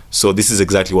 So this is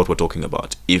exactly what we're talking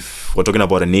about. If we're talking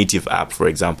about a native app, for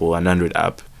example, an Android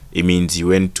app, it means you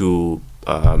went to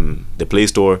the Play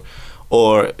Store,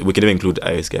 or we can even include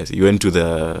iOS guys. You went to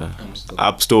the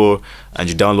App Store and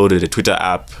you downloaded a Twitter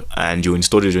app and you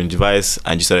installed it on your device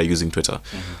and you started using Twitter.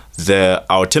 The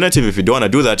alternative, if you don't want to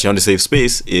do that, you want to save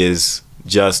space, is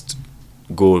just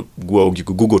go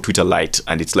Google Twitter Lite,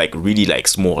 and it's like really like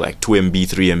small, like 2 MB,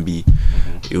 3 MB.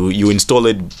 You install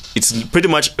it. It's pretty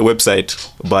much a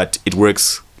website, but it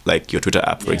works like your Twitter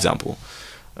app, for example.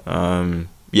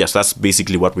 Yes, that's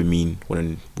basically what we mean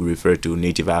when we refer to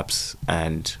native apps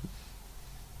and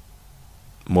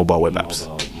mobile web apps.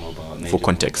 Mobile for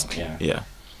context.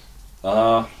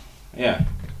 Mobile, yeah.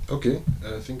 Okay,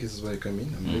 I think this is where I come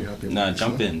in. I'm very happy.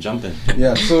 Jump in.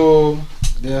 Yeah, so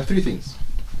there are three things.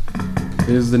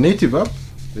 There's the native app,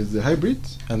 there's the hybrid,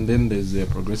 and then there's the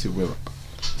progressive web app.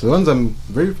 So the ones I'm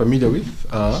very familiar with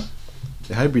are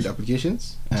the hybrid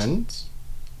applications and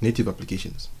native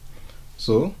applications.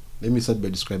 So let me start by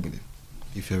describing them,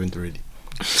 if you haven't already.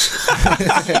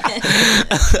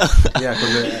 Yeah,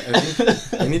 because I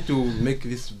think I need to make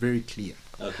this very clear.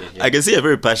 Okay. I can see you're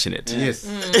very passionate. Yes.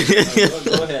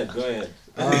 Go ahead.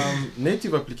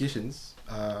 Native applications,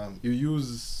 you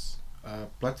use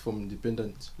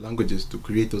platform-dependent languages to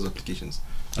create those applications,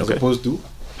 as opposed to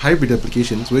hybrid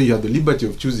applications where you have the liberty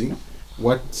of choosing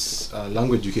what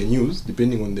language you can use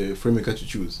depending on the framework that you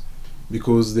choose,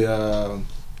 because they are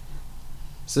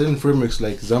certain frameworks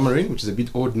like Xamarin, which is a bit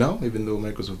old now, even though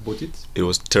Microsoft bought it. It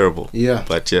was terrible. Yeah,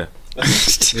 But yeah. they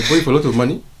bought it for a lot of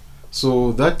money.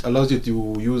 So that allows you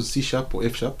to use C# or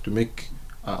F# to make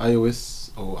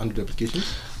iOS or Android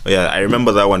applications. Yeah, I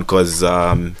remember that one because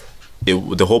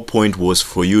the whole point was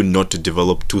for you not to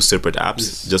develop two separate apps.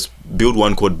 Yes. Just build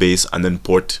one code base and then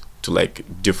port to like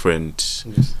different.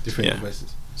 Just different Yeah.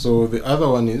 devices. So the other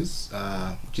one is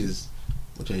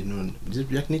which I know, is it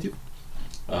React Native?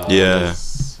 Yeah.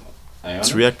 It's Ionic?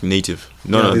 It's React Native.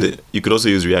 No, Yeah, no, there's- you could also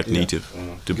use React Yeah. Native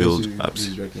to Because build you apps.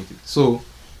 use React Native. So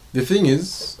the thing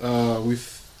is,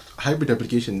 with hybrid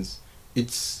applications,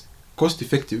 it's cost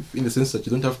effective in the sense that you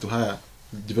don't have to hire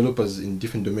developers in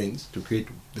different domains to create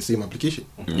the same application.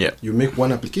 Yeah. You make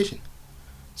one application.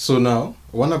 So now,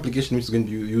 one application which is going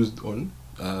to be used on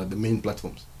the main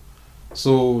platforms.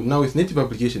 So now with native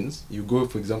applications, you go,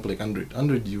 for example, like Android.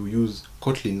 Android, you use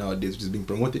Kotlin nowadays, which is being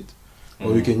promoted.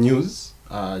 Or you can use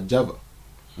Java,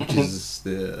 which is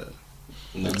the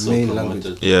Not main so language.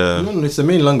 promoted. Yeah. no, it's the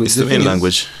main language. It's the thing main is,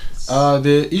 language.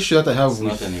 The issue that I have It's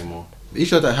with not anymore. the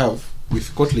issue that I have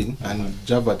with Kotlin and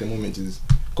Java at the moment is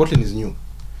Kotlin is new.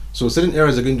 So certain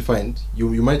errors you're going to find, you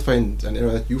might find an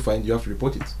error that you find, you have to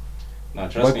report it. No,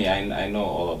 trust But- me, I know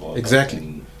all about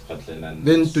Exactly. Kotlin and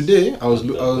Then today I was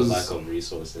the I was lack of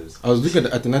resources. I was looking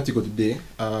at an article today.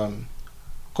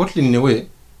 Kotlin, in a way,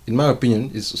 in my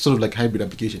opinion, is sort of like a hybrid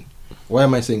application. Why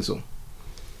am I saying so?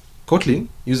 Kotlin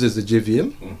uses the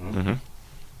JVM. Mm-hmm.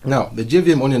 Now, the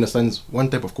JVM only understands one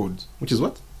type of code, which is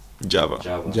what? Java.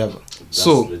 Java. Java. That's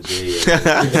So- the J.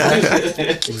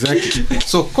 Exactly.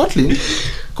 So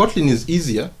Kotlin is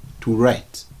easier to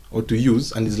write or to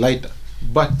use and is lighter.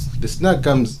 But the snag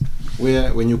comes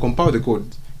where when you compile the code,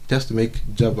 it has to make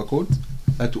Java code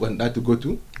that to go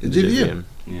to the JVM.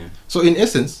 Yeah. So in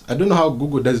essence, I don't know how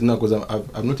Google does it now because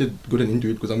I've not yet gotten into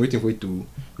it because I'm waiting for it to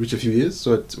reach a few years.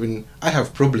 So that when I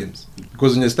have problems,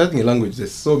 because when you're starting a language,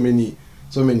 there's so many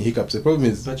hiccups. The problem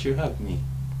is But you have me.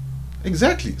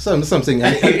 exactly. So that's what I'm saying.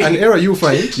 An error you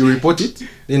find, you report it,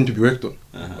 then to be worked on.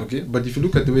 Uh-huh. Okay. But if you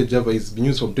look at the way Java is been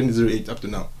used from 2008 up to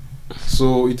now,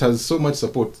 so it has so much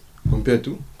support compared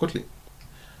to Kotlin.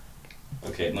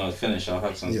 Okay, no, finish. I'll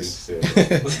have something Yes.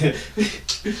 to say.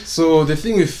 So the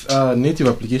thing with native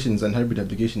applications and hybrid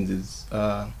applications is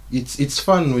it's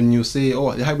fun when you say,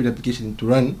 oh, the hybrid application to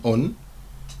run on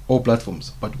all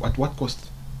platforms, but at what cost?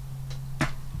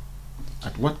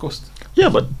 At what cost? Yeah,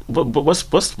 but what's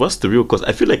the real cost?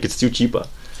 I feel like it's still cheaper.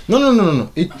 No.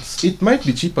 It might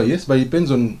be cheaper, yes, but it depends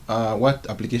on what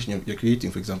application you're creating.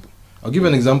 For example, I'll give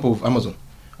an example of Amazon.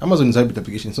 Amazon is a hybrid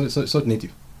application, so it's not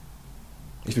native.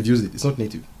 If you've used it, it's not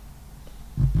native.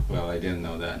 Well, I didn't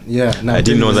know that. Yeah, now I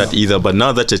didn't know now. that either, but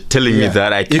now that you're telling me Yeah.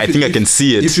 that, I If think you- I can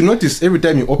see it. If you notice, every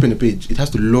time you open a page, it has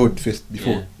to load first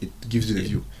before Yeah. it gives you the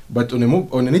view. But on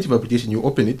a native application, you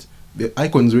open it, the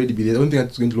icon's already be there. The only thing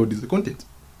that's going to load is the content.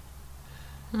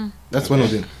 That's one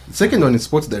of them. The second one is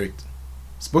Sports Direct.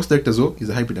 Sports Direct as well is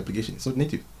a hybrid application. It's not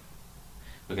native.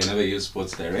 Okay, never use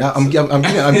Sports Direct. Yeah, I'm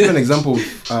giving an example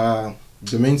of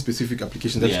domain-specific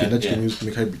applications that you can Yeah. use to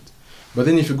make hybrid. But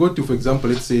then if you go to, for example,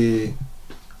 let's say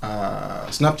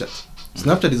Snapchat.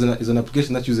 Snapchat is an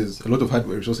application that uses a lot of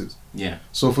hardware resources. Yeah.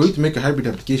 So for you to make a hybrid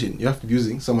application, you have to be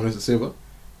using someone else's server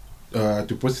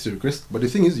to process your request. But the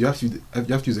thing is, you have to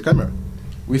use a camera.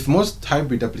 With most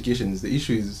hybrid applications, the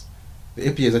issue is the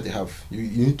APIs that they have. You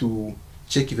need to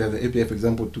check if they have the API, for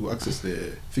example, to access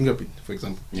the fingerprint, for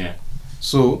example. Yeah.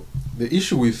 So the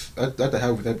issue with that I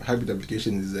have with hybrid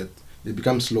applications is that they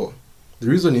become slower. The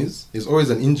reason is there's always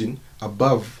an engine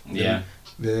above Yeah.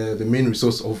 the main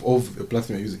resource of the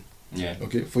platform you're using. Yeah.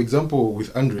 Okay, for example,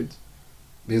 with Android,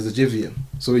 there's a JVM.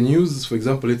 So when you use, for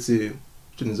example, let's say,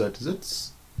 which one is that?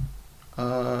 Is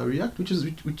that React,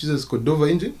 which is Cordova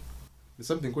engine? There's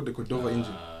something called the Cordova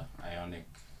engine. Ionic.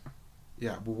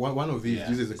 Yeah, but one of these Yeah,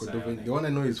 uses the it's Cordova engine. Ionic. The one I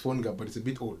know is PhoneGap, but it's a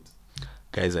bit old.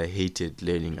 Guys, I hated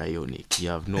learning Ionic. You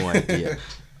have no idea.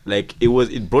 Like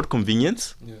it brought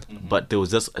convenience, Yeah. Mhm. but there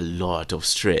was just a lot of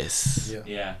stress. Yeah.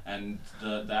 Yeah, and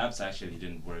the apps actually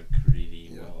didn't work really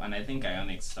Yeah. well. And I think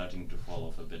Ionic's starting to fall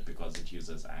off a bit because it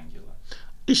uses Angular.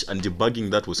 Ish, and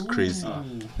debugging that was crazy.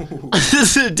 Ooh.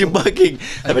 Debugging.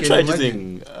 Have you can tried imagine.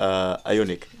 using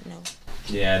Ionic? No.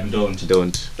 Yeah, don't.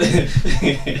 Don't.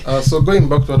 So going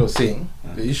back to what I was saying,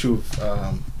 the issue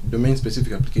of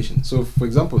domain-specific application. So, for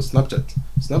example,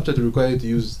 Snapchat will require you to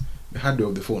use the hardware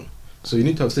of the phone. So you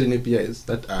need to have certain APIs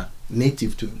that are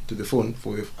native to the phone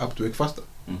for your app to work faster.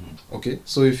 Mhm. Okay,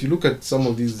 so if you look at some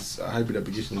of these hybrid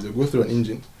applications, they'll go through an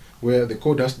engine where the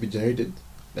code has to be generated.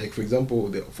 Like, for example,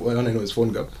 the one I know is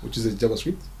PhoneGap, which is a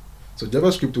JavaScript. So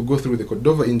JavaScript will go through the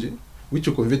Cordova engine, which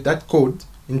will convert that code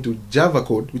into Java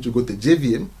code, which will go to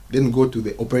JVM, then go to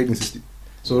the operating system.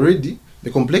 So already the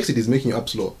complexity is making your app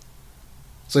slower.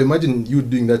 So imagine you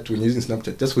doing that when you're using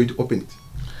Snapchat, just for you to open it.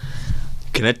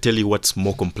 Can I tell you what's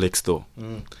more complex though?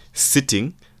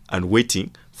 Sitting and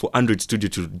waiting for Android Studio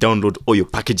to download all your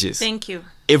packages Thank you.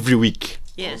 every week.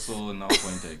 Yes. Also, now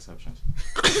pointer exceptions.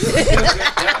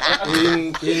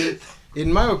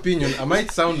 In my opinion, I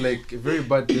might sound like a very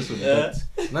bad person, but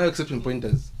now exception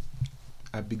pointers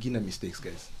are beginner mistakes,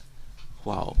 guys.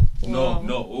 Wow.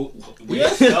 No. Wait.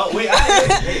 Yes. No,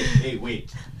 wait.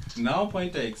 Wait. Now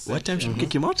pointer exceptions. What time should we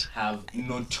kick him out? Have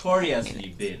notoriously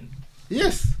been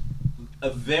Yes. a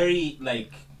very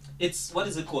it's what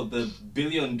is it called, the $1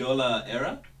 billion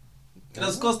era. It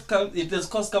has cost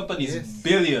companies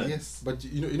billions. Yes, but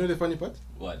you know the funny part?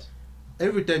 What?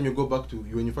 Every time you go back to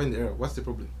when you find the error, what's the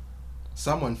problem?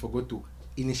 Someone forgot to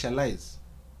initialize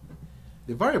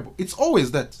the variable. It's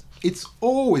always that.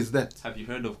 Have you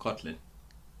heard of Kotlin?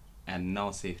 And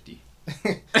now safety.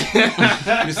 You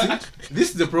see, this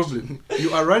is the problem.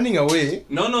 You are running away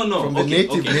No. from the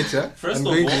native nature and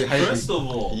going to the hybrid.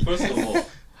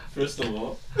 First of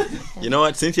all, You know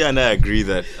what? Cynthia and I agree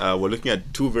that we're looking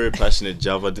at two very passionate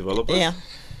Java developers. Yeah.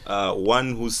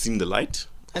 One who's seen the light.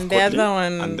 of And the Kotlin, other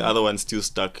one- And the other one still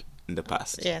stuck in the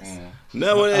past. Yes.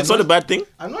 No, well, it's not a bad thing.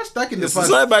 I'm not stuck in the It's past.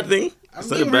 not a bad thing. It's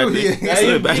not a being bad real thing. here. It's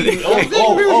not a bad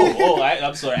thing.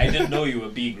 I'm sorry. I didn't know you were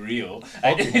being real.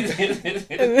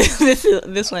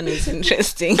 This one is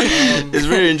interesting. It's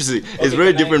very interesting. It's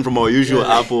very different from our usual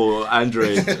Apple,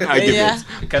 Android arguments.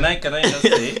 Can I just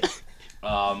say,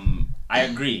 I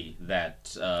agree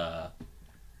that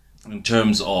in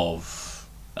terms of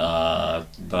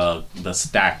the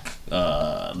stack,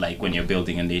 like when you're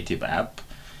building a native app,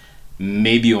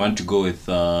 maybe you want to go with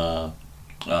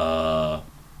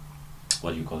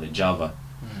what do you call it, Java.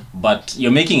 But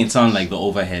you're making it sound like the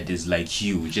overhead is like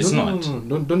huge. It's not.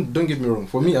 No. Don't get me wrong.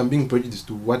 For me, I'm being prejudiced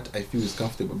to what I feel is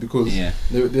comfortable, because Yeah.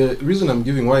 the reason I'm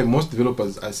giving why most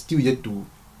developers are still yet to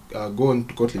go on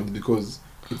to Kotlin is because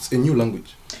it's a new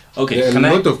language. Okay, There are can a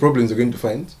I? lot of problems you're going to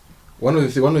find. One of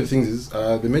the things is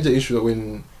the major issue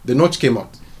when the Notch came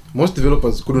out. Most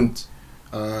developers couldn't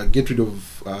get rid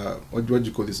of what do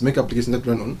you call this? Make applications that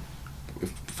run on a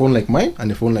phone like mine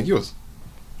and a phone like yours.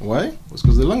 Why? It's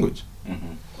because of the language.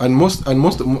 Mhm. And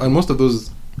most of those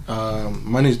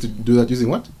managed to do that using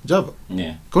what? Java.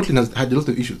 Yeah. Kotlin has had a lot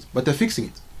of issues, but they're fixing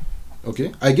it.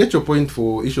 Okay, I get your point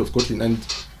for issue of Kotlin, and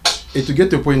it to get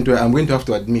to a point where I'm going to have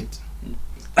to admit.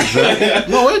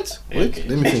 No, wait. Okay.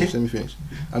 Let me finish.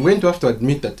 I'm going to have to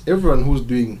admit that everyone who's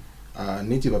doing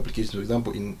native applications, for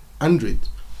example, in Android,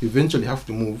 eventually have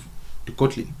to move to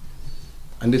Kotlin.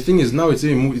 And the thing is, now it's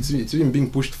even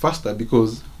being pushed faster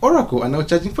because Oracle are now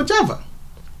charging for Java.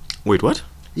 Wait, what?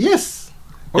 Yes.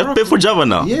 You have to pay for Java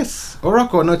now? Yes,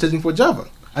 Oracle are now charging for Java.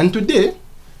 And today,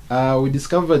 we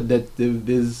discovered that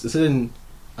there's a certain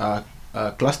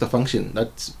cluster function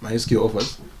that MySQL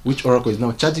offers, which Oracle is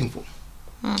now charging for.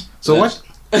 So what?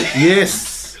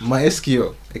 Yes,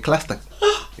 MySQL, a cluster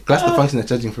function are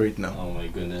charging for it now. Oh my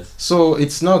goodness. So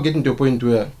it's now getting to a point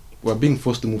where we're being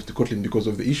forced to move to Kotlin because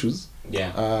of the issues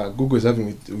Yeah. Google is having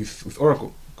with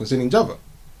Oracle concerning Java.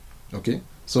 Okay,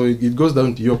 so it goes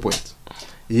down to your point.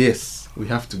 Yes, we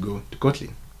have to go to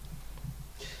Kotlin.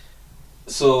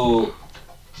 So,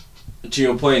 to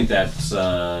your point that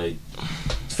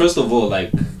first of all,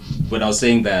 like when I was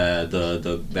saying that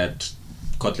that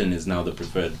Kotlin is now the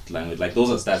preferred language, like those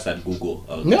are stats that Google.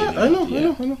 Yeah, I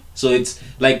know. So it's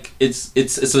like it's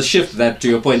a shift that, to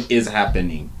your point, is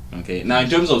happening. Okay. Now, in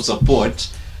terms of support,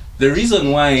 the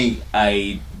reason why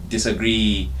I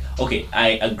disagree. Okay,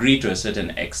 I agree to a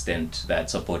certain extent that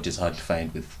support is hard to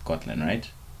find with Kotlin, right?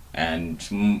 And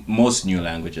most new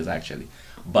languages actually.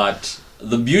 But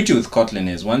the beauty with Kotlin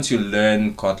is once you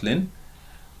learn Kotlin,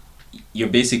 you're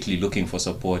basically looking for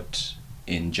support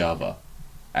in Java,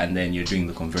 and then you're doing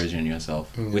the conversion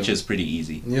yourself, which is pretty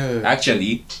easy. Yeah.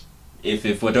 Actually, if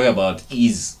we're talking about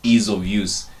ease of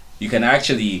use, you can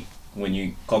actually, when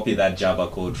you copy that Java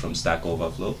code from Stack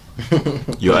Overflow,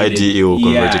 Your IDE will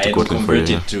convert it to it'll Kotlin for convert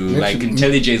you. it to like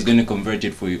IntelliJ is going to convert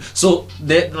it for you. So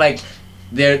they're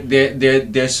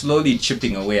slowly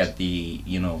chipping away at the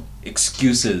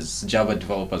excuses Java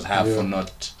developers have for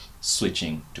not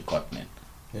switching to Kotlin.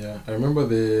 Yeah, I remember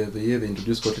the year they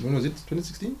introduced Kotlin. When was it?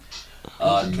 2016?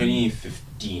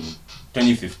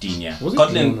 2015, yeah. Was it?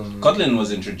 Kotlin No. Kotlin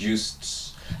was introduced.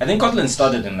 I think Kotlin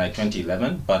started in like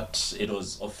 2011, but it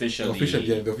was officially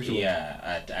The official one.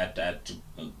 at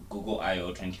Google I/O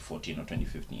 2014 or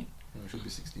 2015. No, it should be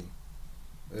 16.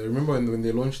 I remember when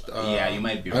they launched Yeah, you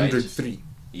might be Android right. 3.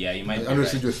 Yeah, you might be Android right.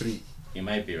 Studio 3. You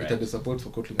might be It right. had the support for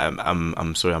Kotlin.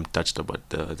 I'm sorry, I'm touched about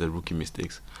the rookie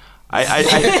mistakes.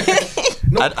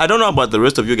 I don't know about the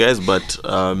rest of you guys, but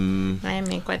I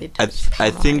make what it is. I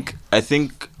think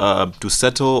to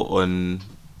settle on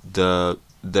the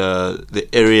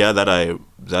area that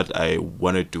I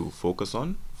wanted to focus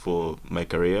on for my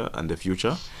career and the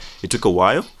future, it took a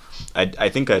while. I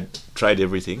think I tried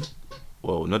everything.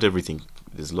 Well, not everything.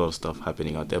 There's a lot of stuff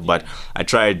happening out there, but I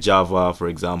tried Java, for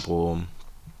example.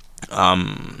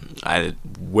 I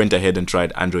went ahead and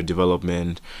tried Android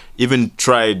development, even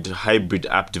tried hybrid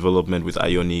app development with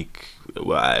Ionic,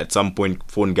 at some point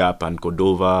PhoneGap and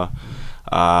Cordova,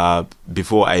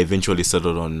 before I eventually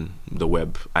settled on the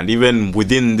web. And even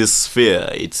within this sphere,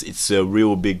 it's a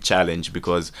real big challenge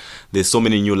because there's so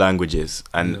many new languages,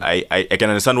 and I can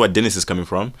understand where Dennis is coming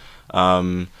from.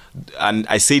 And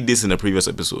I said this in a previous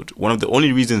episode. One of the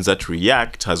only reasons that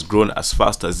React has grown as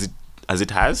fast as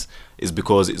it has is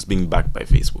because it's being backed by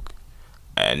Facebook.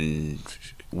 And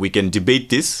we can debate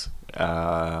this.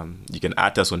 You can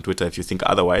at us on Twitter if you think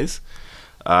otherwise.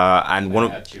 And one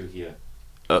of at you here.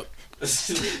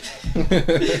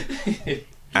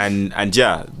 and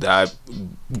yeah,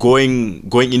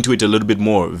 going into it a little bit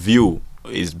more, Vue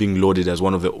is being loaded as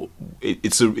one of the.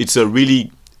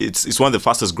 It's one of the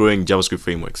fastest growing JavaScript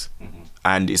frameworks,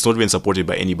 and it's not even supported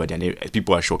by anybody, and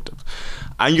people are shocked.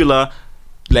 Angular,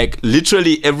 like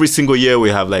literally every single year we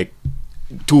have like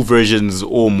 2 versions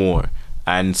or more,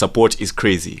 and support is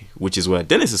crazy, which is where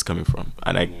Dennis is coming from,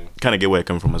 and I kind of get where you're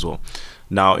coming from as well.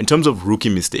 Now, in terms of rookie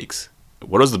mistakes,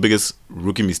 what was the biggest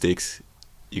rookie mistakes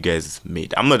you guys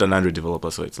made? I'm not an Android developer,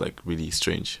 so it's like really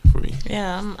strange for me.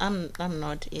 Yeah, I'm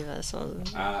not either. So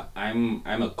I'm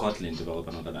a Kotlin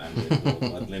developer, not an Android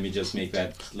developer. Let me just make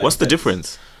that. What's the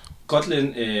difference?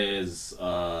 Kotlin is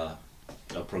a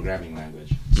programming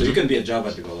language, so you can be a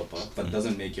Java developer, but it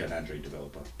doesn't make you an Android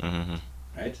developer,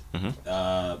 right?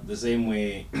 The same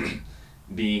way,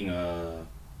 being a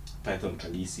Python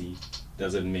Khaleesi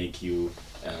doesn't make you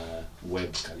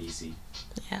web Khaleesi.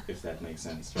 Yeah. If that makes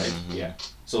sense, right? Yeah.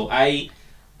 So I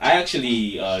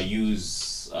actually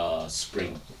use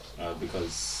Spring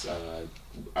because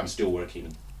I'm still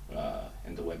working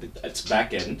in the web. It's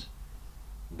back end,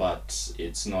 but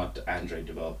it's not Android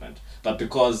development. But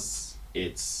because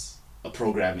it's a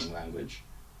programming language,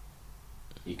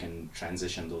 you can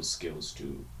transition those skills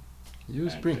to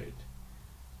Use Android. Spring.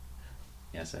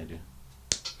 Yes, I do.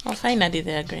 Well, finally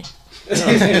they agree. I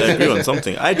agree on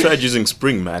something. I tried using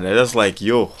Spring, man, and that's like,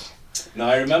 yo. No,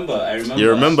 I remember.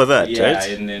 You remember that, yeah, right?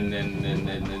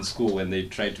 in school when they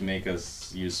tried to make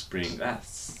us use Spring.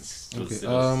 Okay.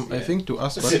 I think to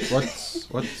ask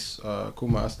what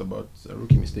Kuma asked about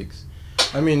rookie mistakes.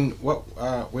 I mean,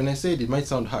 when I said it might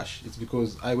sound harsh, it's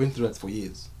because I went through that for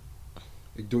years.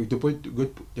 To the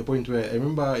point where I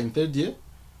remember in 3rd year,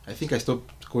 I think I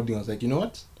stopped coding. I was like, you know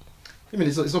what? I mean,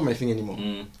 it's not my thing anymore.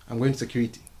 I'm going to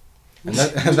security, and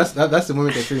that's the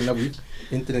moment I fell in love with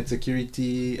internet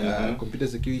security, computer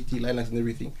security, Linux, and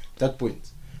everything. That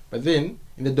point, but then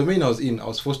in the domain I was in, I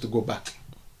was forced to go back.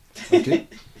 Okay,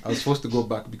 I was forced to go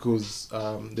back because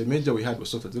the major we had was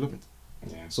software development.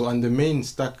 Yeah. So, and the main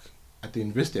stack at the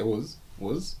university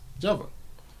was Java.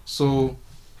 So,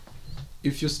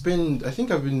 if you spend, I think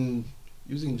I've been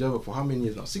using Java for how many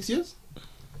years now? 6 years.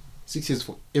 6 years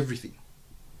for everything.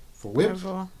 For web,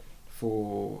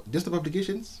 for desktop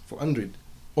applications, for Android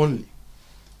only.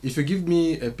 If you give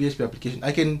me a PHP application,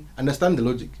 I can understand the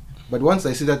logic. But once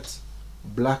I see that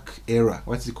black error,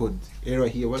 what's it called? Error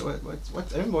here. What? I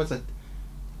remember what's that?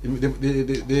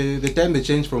 The time they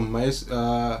changed from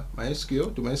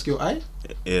MySQL to MySQLi.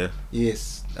 Yeah.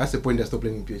 Yes, that's the point I stopped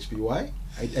learning PHP. Why?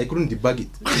 I couldn't debug it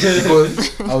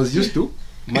because I was used to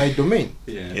my domain.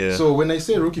 Yeah. So when I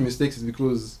say rookie mistakes, it's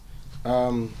because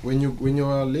when you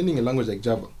are learning a language like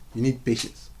Java, you need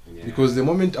patience. Yeah. Because the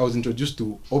moment I was introduced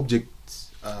to object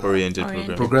Oriented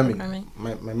programming,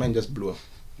 my mind just blew up.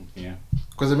 Yeah.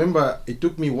 Because I remember it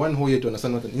took me 1 whole year to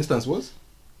understand what an instance was,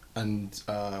 and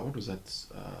what was that?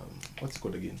 What's it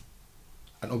called again?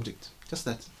 An object. Just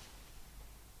that.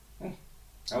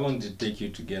 How long did it take you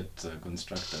to get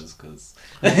constructors? Because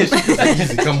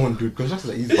Easy, come on, dude. Constructors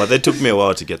are easy. But they took me a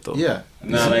while to get though. Yeah.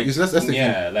 No, You see, like- you see, that's the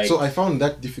yeah, thing. like- So I found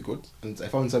that difficult, and I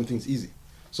found some things easy.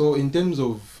 So in terms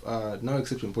of now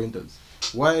exception pointers,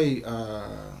 why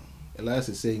Elias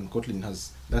is saying Kotlin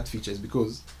has that feature is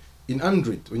because in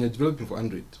Android, when you're developing for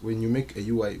Android, when you make a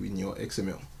UI in your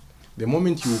XML, the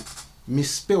moment you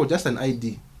misspell just an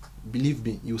ID, believe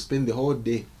me, you spend the whole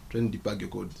day trying to debug your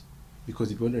code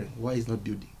because you're wondering why it's not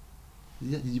building.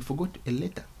 You forgot a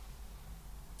letter.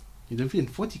 You've written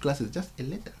 40 classes, just a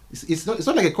letter. It's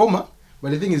not like a comma,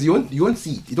 But the thing is, you won't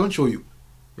see it. It don't show you.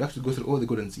 You have to go through all the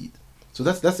code and see it. So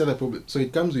that's the other problem. So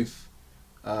it comes with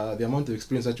the amount of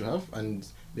experience that you have and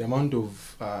the amount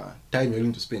of time you're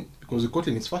willing to spend. Because with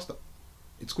Kotlin, it's faster,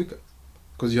 it's quicker,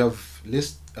 because you have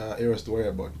less errors to worry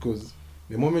about. Because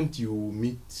the moment you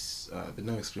meet the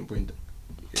now experience point,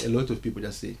 a lot of people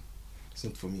just say it's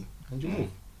not for me, and you move.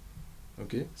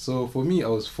 Okay, so for me, I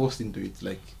was forced into it,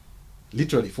 like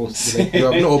literally forced. Like, you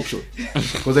have no option,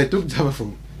 because I took Java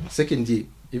from second year.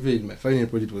 Even my final year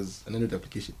project was an Android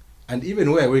application, and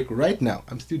even where I work right now,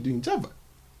 I'm still doing Java,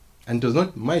 and it was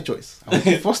not my choice. I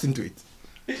was forced into it.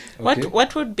 Okay?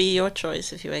 What would be your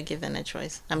choice if you were given a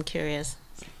choice? I'm curious.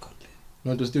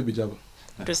 No, to still be Java.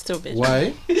 To still be.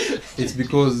 Why? It's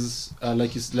because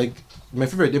like my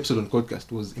favorite episode on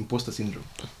Codecast was Imposter Syndrome.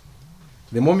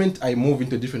 The moment I move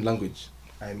into a different language,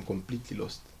 I'm completely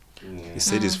lost. He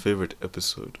said his favorite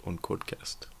episode on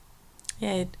Codecast.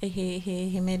 Yeah,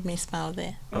 he made me smile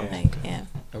there. Oh, Like, yeah,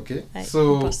 Okay, like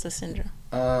so imposter syndrome.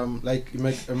 like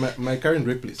my current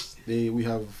workplace, we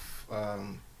have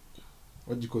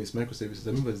what do you call it? Microservices.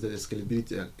 I remember it's the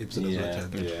scalability episode as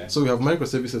well. Yeah. So we have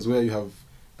microservices where you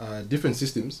have different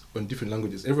systems on different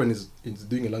languages. Everyone is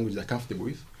doing a language they're comfortable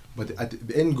with, but at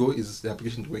the end goal is the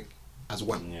application to work as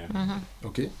one. Yeah.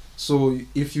 Okay, so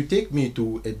if you take me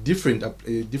to a different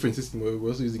system where we're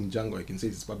also using Django, I can say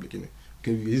it's public anyway.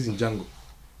 Okay, we're using Django.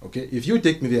 Okay, if you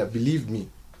take me there, believe me,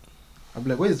 I'm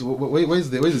like, where's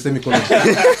the semicolon?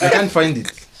 I can't find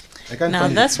it. Now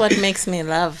that's what makes me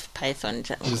love Python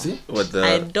Django. You see? What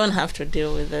I the don't have to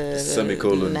deal with the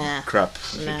semicolon nah. crap?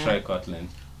 You Nah. should try Kotlin.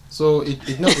 So I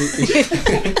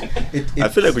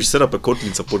feel like we should set up a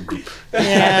Kotlin support group.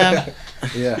 Yeah.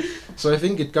 yeah. So I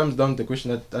think it comes down to the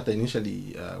question that I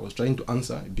initially was trying to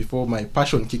answer before my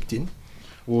passion kicked in,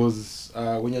 was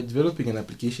when you're developing an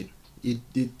application,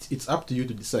 it's up to you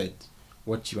to decide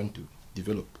what you want to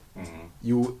develop.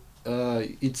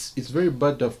 It's very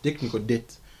bad to have technical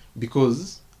debt,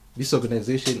 because this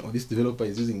organization or this developer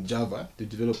is using Java to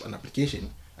develop an application,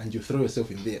 and you throw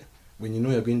yourself in there when you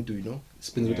know you're going to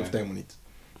spend a lot of time on it.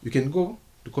 You can go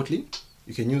to Kotlin.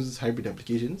 You can use hybrid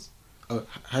applications,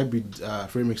 hybrid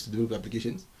frameworks to develop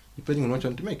applications, depending on what you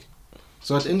want to make.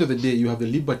 So at the end of the day, you have the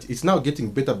liberty. It's now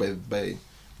getting better by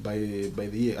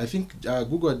the year. I think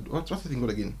Google, what's the thing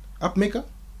called again? AppMaker.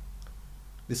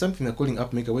 There's something they're calling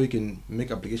AppMaker, where you can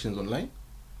make applications online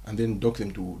and then dock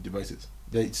them to devices.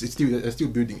 They're still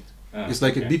building it. It's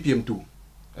like a BPM tool.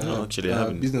 No, actually, I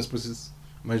haven't. Business process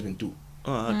management tool.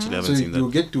 Oh, actually, I So haven't seen you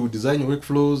that. get to design your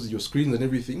workflows, your screens and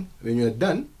everything. When you're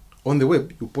done, on the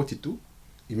web, you port it to,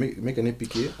 you make an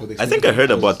APK. Or I think I heard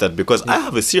about that, because I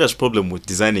have a serious problem with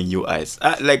designing UIs.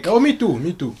 Oh, me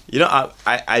too. You know,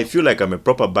 I feel like I'm a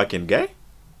proper backend guy,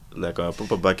 like I'm a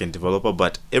proper backend developer.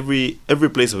 But every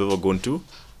place I've ever gone to,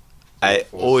 I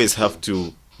always have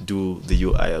to do the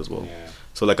UI as well. Yeah.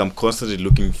 So like I'm constantly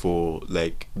looking for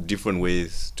like different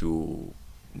ways to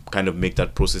kind of make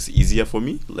that process easier for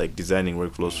me, like designing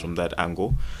workflows from that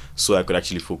angle, so I could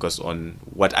actually focus on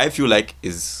what I feel like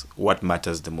is what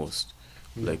matters the most,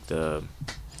 like the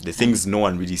things no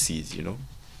one really sees, you know.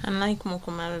 Unlike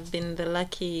Mukuma, I've been the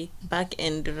lucky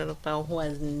back-end developer who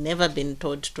has never been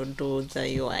taught to do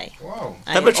the UI. Wow.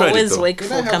 I Never tried it, always though. work Can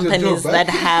for I have your companies job that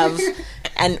back? have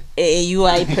a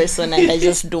UI person, and I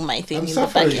just do my thing I'm in the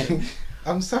back-end. suffering.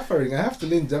 I'm suffering. I have to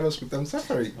learn JavaScript. I'm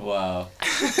suffering. Wow.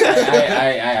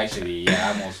 I actually,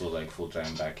 I'm also like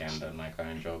full-time backend at my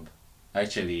current job. I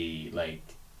actually like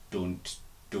don't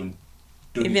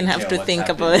Even have care to what's think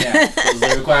happening. about Yeah, 'cause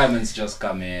the requirements just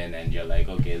come in and you're like,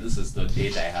 okay, this is the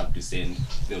data I have to send.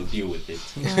 They'll deal with it.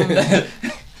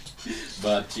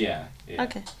 But yeah.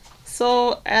 Okay.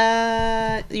 So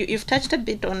you've touched a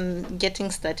bit on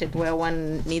getting started, where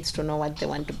one needs to know what they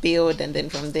want to build, and then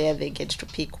from there they get to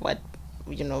pick what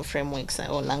frameworks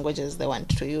or languages they want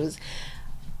to use.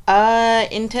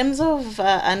 In terms of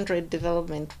Android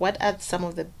development, what are some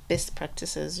of the best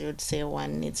practices you'd say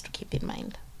one needs to keep in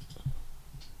mind?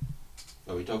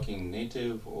 Are we talking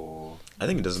native or? I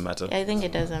think it doesn't matter. I think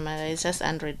it doesn't matter. It's just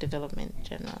Android development in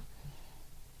general.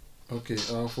 Okay,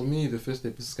 for me, the first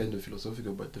step is kind of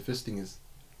philosophical, but the first thing is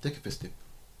take a first step.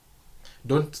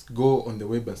 Don't go on the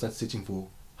web and start searching for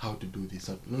how to do this.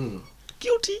 No.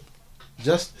 Guilty.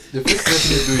 Just the first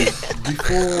thing you do is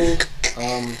before.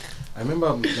 I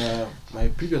remember my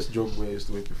previous job where I used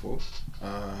to work before.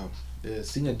 The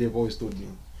senior dev always told me,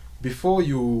 before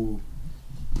you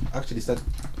actually start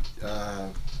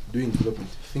doing development,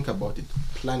 think about it,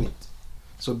 plan it.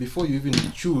 So before you even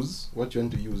choose what you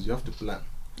want to use, you have to plan.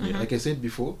 Like I said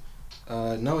before,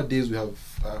 nowadays we have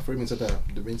framings that are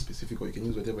domain specific, or you can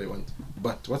use whatever you want.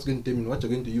 But what's going to determine what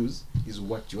you're going to use is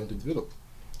what you want to develop.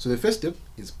 So the first step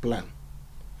is plan.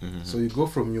 So you go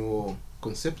from your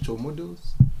conceptual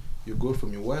models, you go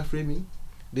from your wireframing,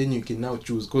 then you can now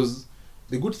choose. Because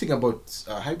the good thing about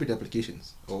hybrid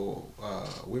applications or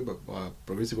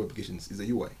progressive applications is the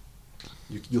UI.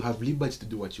 You have liberty to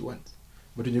do what you want.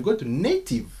 But when you go to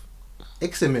native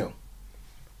XML,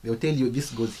 they'll tell you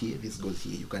this goes here,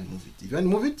 you can't move it. If you want to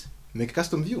move it, make a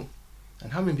custom view.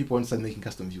 And how many people want to start making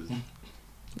custom views?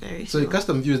 Very So your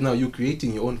custom view is now you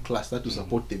creating your own class that will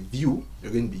support the view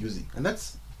you're going to be using. And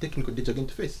that's technical data you're going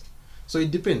to face. So it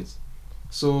depends.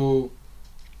 So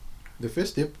the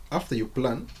first step, after you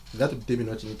plan, that will determine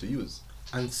what you need to use.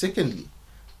 And secondly,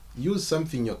 use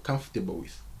something you're comfortable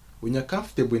with. When you're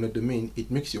comfortable in a domain,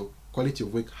 it makes your quality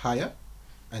of work higher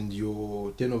and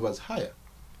your turnovers higher.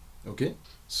 Okay?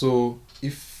 So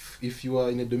if you are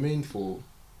in a domain for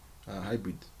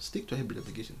hybrid, stick to hybrid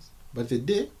applications. But the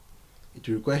day it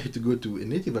will require you to go to a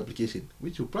native application,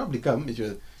 which will probably come if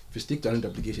you stick to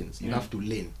Android applications. You have to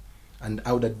learn. And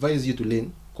I would advise you to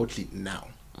learn Kotlin now.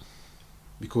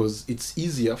 Because it's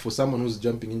easier for someone who's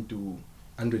jumping into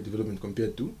Android development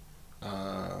compared to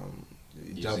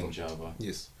Using Java.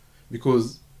 Yes.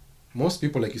 Because most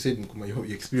people, like you said, Nkuma, your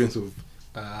experience of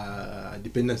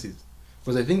dependencies.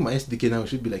 Because I think my SDK now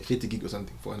should be like 30 gig or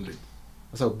something for Android.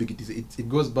 That's how big it is. It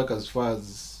goes back as far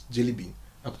as Jelly Bean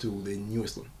up to the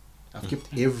newest one. I've kept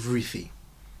everything.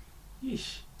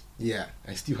 Yeesh. Yeah,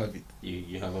 I still have it.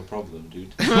 You have a problem,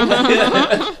 dude.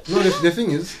 No, the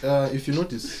thing is, if you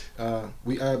notice,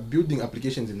 we are building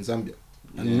applications in Zambia.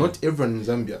 And not everyone in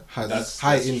Zambia has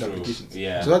high-end true. applications.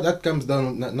 Yeah. So that comes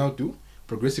down now to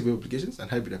progressive web applications and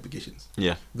hybrid applications.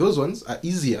 Yeah. Those ones are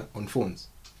easier on phones,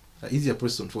 easier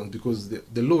processed on phones, because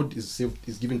the load is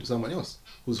given to someone else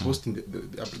who's hosting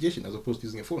the application as opposed to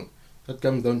using a phone. That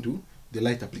comes down to the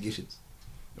light applications.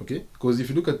 Okay? Because if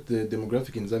you look at the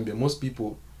demographic in Zambia, most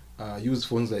people use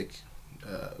phones like,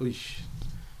 I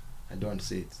don't want to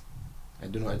say it. I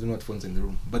don't know what phones in the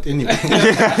room. But anyway.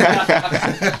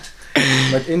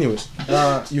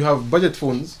 You have budget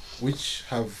phones which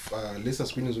have lesser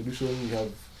screen resolution. You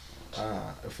have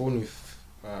a phone with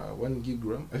 1 gig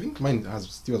RAM. I think mine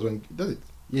still has 1. Does it?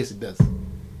 Yes, it does.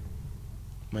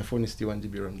 My phone is still 1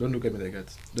 GB RAM. Don't look at me like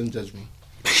that. Don't judge me.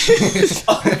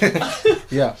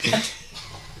 Yeah.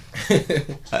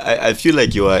 I feel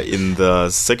like you are in the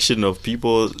section of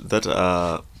people that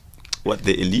are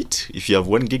the elite. If you have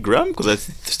 1 gig RAM, because I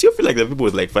still feel like there are people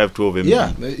with like 512 MB.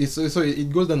 Yeah, so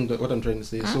it goes down to what I'm trying to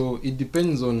say. So it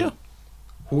depends on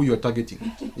who you're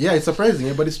targeting. Yeah, it's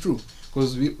surprising, but it's true,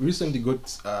 because we recently got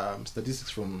statistics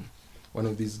from one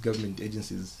of these government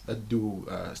agencies that do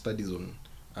studies on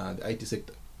the IT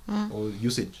sector or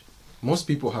usage. Most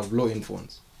people have low-end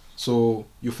phones, so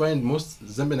you find most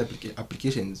Zambian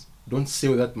applications don't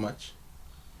sell that much.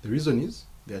 The reason is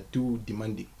they are too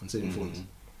demanding on certain phones.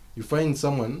 You find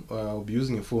someone will be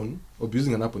using a phone or be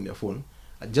using an app on their phone,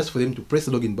 just for them to press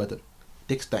the login button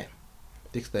takes time.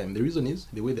 The reason is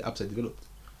the way the apps are developed.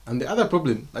 And the other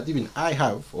problem that even I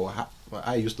have, or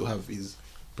I used to have, is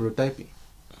prototyping.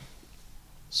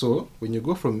 So when you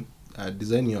go from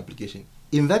designing your application,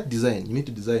 in that design you need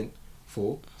to design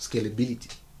for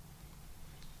scalability.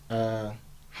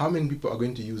 How many people are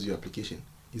going to use your application?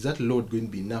 Is that load going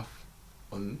to be enough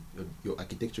on your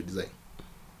architecture design?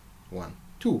 1.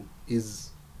 2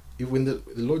 is, if when the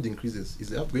load increases, is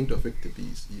the app going to affect the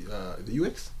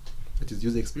UX, that is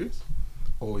user experience,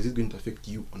 or is it going to affect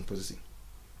you on processing?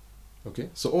 Okay,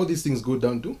 so all these things go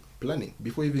down to planning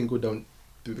before you even go down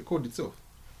to the code itself.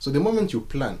 So the moment you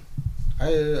plan, I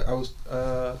used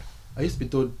to be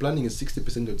told planning is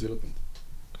 60% of development.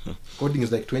 Coding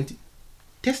is like 20.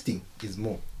 Testing is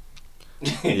more.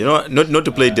 You know, not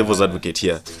to play devil's advocate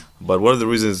here, but one of the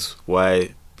reasons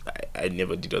why I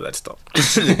never did all that stuff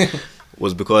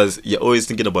was because you're always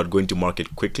thinking about going to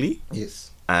market quickly. Yes.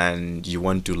 And you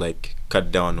want to like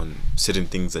cut down on certain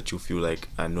things that you feel like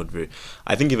are not very.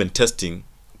 I think even testing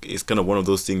is kind of one of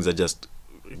those things that just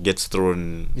gets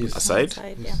thrown aside.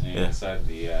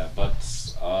 Sadly, yeah. But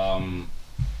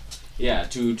to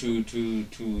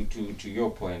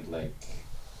your point, like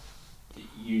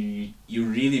you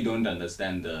really don't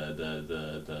understand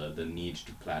the need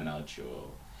to plan out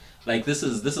your. Like this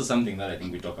is something that I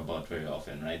think we talk about very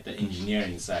often, right? The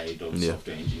engineering side of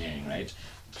software engineering, right?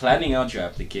 Planning out your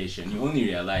application, you only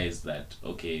realize that,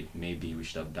 okay, maybe we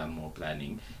should have done more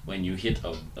planning when you hit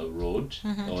a road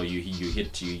or you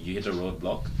hit a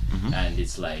roadblock, and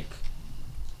it's like,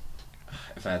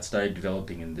 if I had started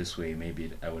developing in this way,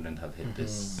 maybe I wouldn't have hit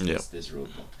this Yeah. this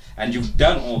roadblock. And you've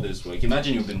done all this work.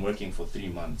 Imagine you've been working for 3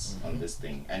 months on this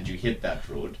thing, and you hit that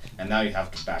road, and now you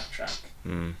have to backtrack.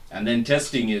 And then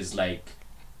testing is like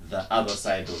the other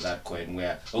side of that coin,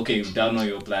 where okay, you've done all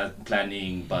your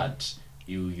planning, but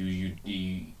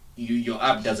your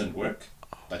app doesn't work,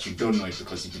 but you don't know it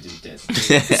because you didn't test.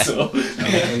 So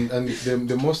and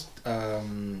the most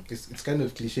it's kind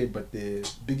of cliche, but the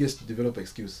biggest developer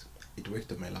excuse, it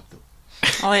worked on my laptop.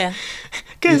 Oh yeah.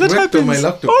 It worked on my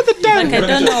laptop. all the time. Like I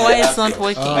don't know why it's not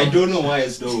working. I don't know why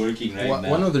it's not working right now.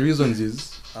 One of the reasons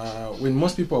is when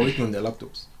most people are working on their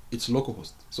laptops, it's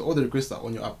localhost, so all the requests are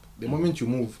on your app. The moment you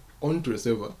move onto a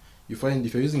server, you find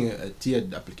if you're using a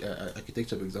tiered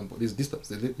architecture, for example, there's distance,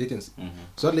 there's latency.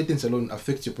 So that latency alone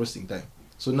affects your processing time.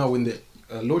 So now when the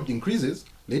load increases,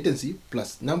 latency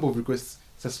plus number of requests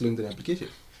starts slowing the application.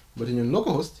 But in your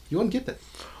localhost, you won't get that.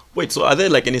 Wait, so are there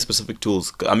like any specific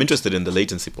tools? I'm interested in the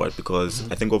latency part because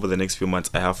I think over the next few months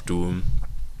I have to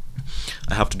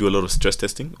do a lot of stress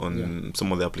testing on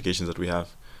some of the applications that we have.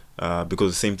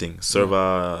 Because the same thing, servers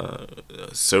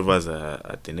are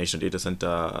at the national data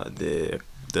center,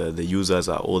 the users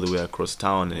are all the way across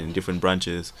town and in different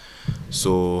branches.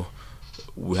 So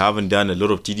we haven't done a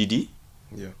lot of TDD.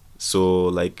 Yeah. So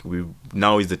like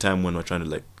now is the time when we're trying to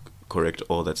like correct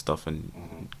all that stuff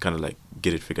and kind of like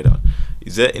get it figured out.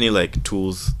 Is there any like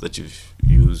tools that you've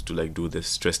used to like do the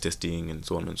stress testing and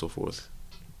so on and so forth?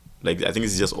 Like I think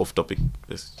it's just off topic,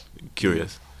 just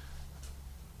curious.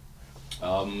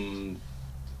 So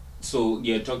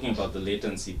you're talking about the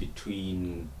latency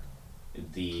between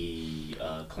the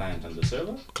client and the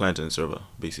server? Client and server,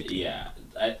 basically. Yeah.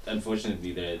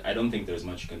 Unfortunately, I don't think there's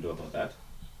much you can do about that.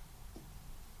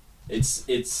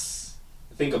 It's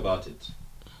think about it.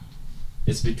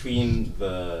 It's between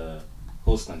the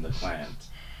host and the client.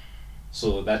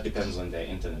 So that depends on their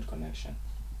internet connection.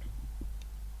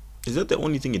 Is that the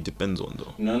only thing it depends on,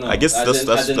 though? No. I guess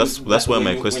that's where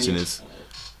my question is.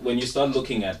 When you start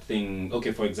looking at things,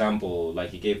 okay, for example,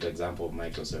 like you gave the example of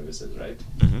microservices, right?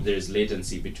 There's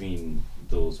latency between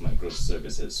those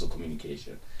microservices, so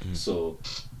communication. So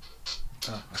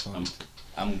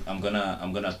I'm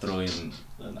gonna throw in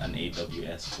an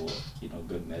AWS for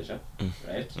good measure,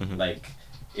 right? Like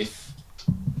if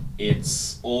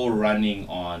it's all running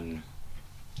on.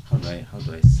 How do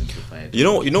I simplify it? You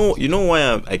know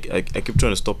why I keep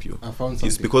trying to stop you. I found something.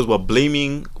 It's because we're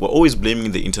always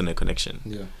blaming the internet connection.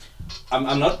 Yeah.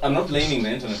 I'm not blaming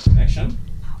the internet connection.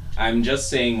 I'm just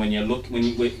saying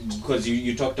because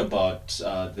you talked about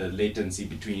the latency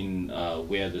between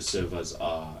where the servers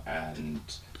are and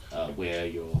where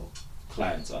your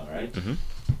clients are, right?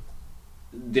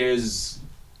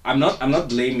 I'm not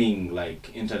blaming like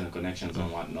internet connections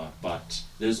and whatnot, but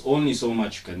there's only so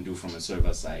much you can do from a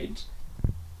server side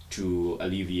to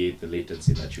alleviate the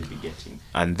latency that you'll be getting.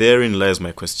 And therein lies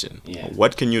my question. Yeah.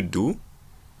 What can you do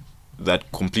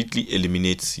that completely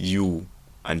eliminates you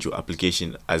and your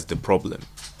application as the problem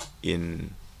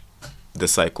in the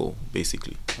cycle,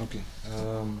 basically? Okay.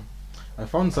 I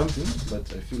found something,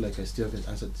 but I feel like I still haven't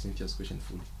answered Cynthia's question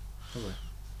fully. Alright.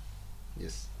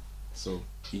 Yes. So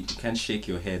You can't shake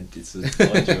your head. It's an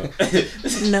audio.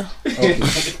 No. okay.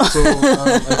 So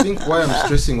I think why I'm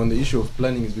stressing on the issue of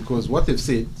planning is because what they've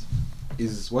said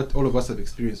is what all of us have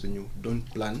experienced when you don't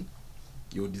plan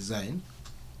your design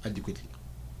adequately.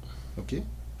 Okay.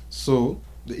 So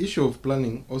the issue of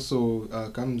planning also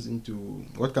comes into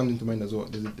mind as well.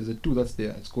 There's a tool that's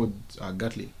there. It's called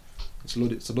Gatling. It's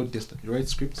a load tester. You write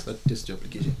scripts that test your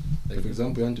application. Like for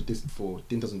example, you want to test it for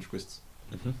 10,000 requests.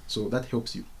 So that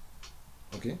helps you.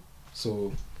 Okay,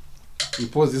 so we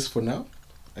pause this for now.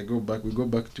 We go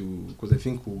back to because I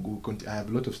think we'll continue. I have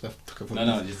a lot of stuff to talk about.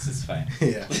 No, this is fine.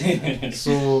 Yeah.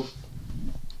 So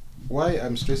why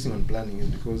I'm stressing on planning is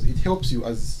because it helps you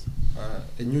as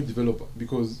a new developer.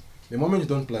 Because the moment you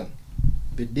don't plan,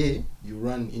 the day you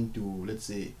run into, let's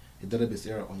say, a database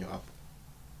error on your app,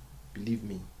 believe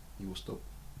me, you will stop.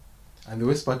 And the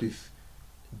worst part with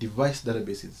device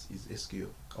databases is SQL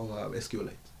or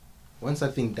SQLite. Once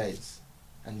that thing dies,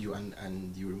 and you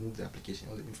remove the application,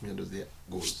 all the information that was there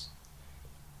goes.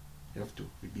 You have to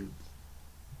rebuild.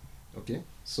 Okay,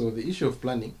 so the issue of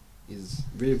planning is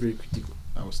very, very critical.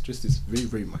 I will stress this very,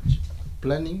 very much.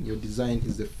 Planning your design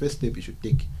is the first step you should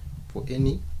take for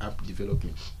any app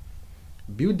development.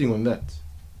 Building on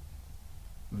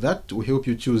that will help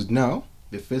you choose now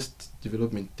the first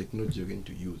development technology you're going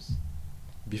to use.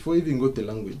 Before you even go to the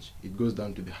language, it goes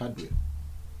down to the hardware.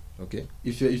 Okay,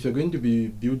 if you're going to be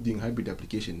building hybrid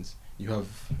applications, you have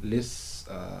less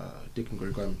technical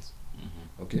requirements.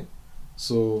 Okay,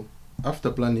 so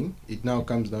after planning, it now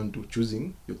comes down to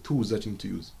choosing your tools that you need to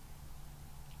use.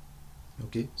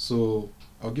 Okay, so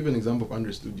I'll give an example of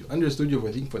Android Studio. Android Studio,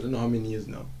 I think for I don't know how many years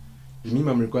now, the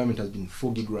minimum requirement has been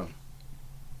 4 gig RAM.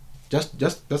 Just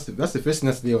that's the first thing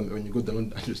that's there when you go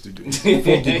download Android Studio.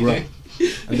 4 gig RAM,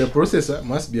 and the processor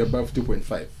must be above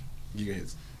 2.5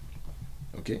 gigahertz.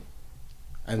 Okay,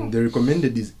 and the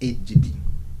recommended is 8 GB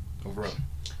of RAM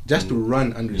just to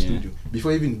run Android Studio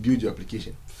before you even build your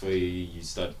application. Before you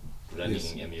start running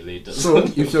emulators. So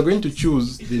if you're going to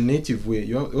choose the native way,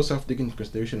 you also have to take into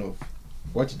consideration of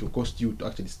what it will cost you to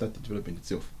actually start the development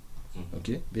itself.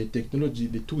 Okay, the technology,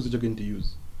 the tools that you're going to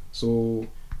use. So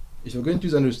if you're going to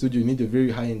use Android Studio, you need a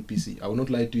very high-end PC. I will not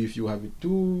lie to you. If you have a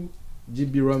 2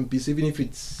 GB RAM PC, even if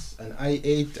it's an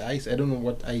i8, I don't know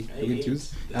what you're going to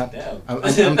use.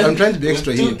 I'm trying to be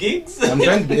extra here. 2 gigs? I'm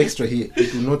trying to be extra here.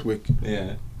 It will not work.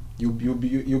 Yeah.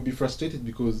 You'll be frustrated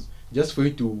because just for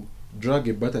you to drag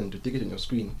a button to take it on your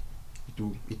screen,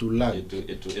 it will lag.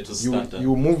 It will stutter.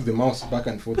 You move the mouse back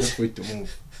and forth just for it to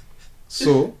move.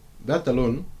 So that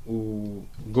alone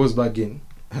goes back in.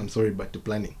 I'm sorry, but to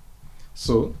planning.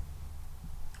 So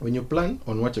when you plan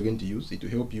on what you're going to use, it will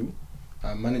help you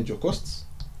manage your costs,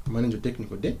 manage your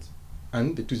technical debt,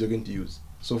 and the tools you're going to use.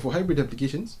 So for hybrid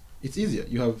applications, it's easier.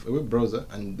 You have a web browser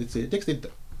and let's say a text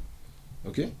editor.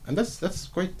 Okay, and that's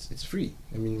it's free.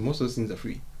 I mean, most of those things are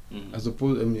free. As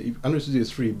opposed, I mean, Android Studio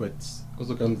is free, but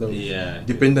also comes down with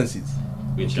dependencies,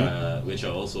 which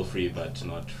are also free, but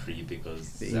not free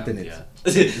because the internet.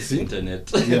 You see?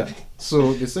 Internet. Yeah.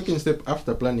 So the second step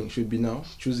after planning should be now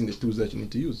choosing the tools that you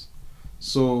need to use.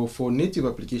 So for native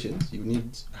applications, you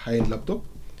need a high-end laptop.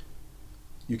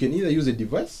 You can either use a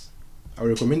device. I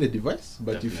recommend a device,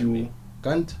 but if you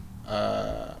can't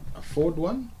afford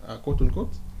one, quote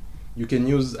unquote, you can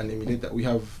use an emulator. We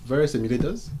have various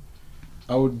emulators.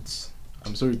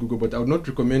 I'm sorry Google, but I would not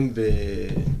recommend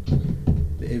the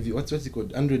AV, what's it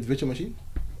called? Android virtual machine?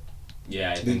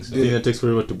 Yeah, I think so. It takes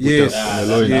forever to boot Yes, up on a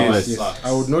low device. yes.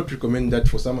 I would not recommend that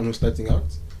for someone who's starting out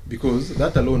because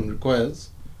that alone requires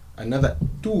another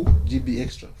 2 GB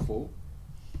extra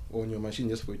on your machine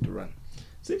just for it to run.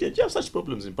 So do you have such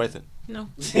problems in Python? No.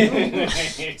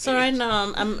 So right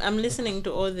now I'm listening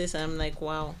to all this and I'm like,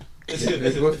 wow.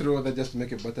 Let's go through all that just to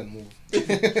make a button move.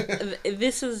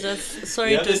 This is just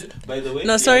by the way,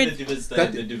 sorry.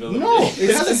 The development.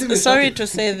 No, Sorry to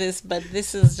say this, but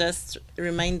this is just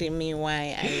reminding me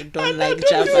why I don't like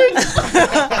Java.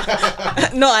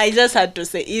 No, I just had to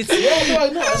say it's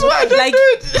like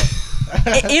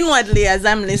inwardly as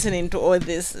I'm listening to all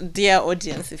this, dear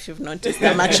audience, if you've noticed,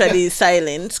 I'm actually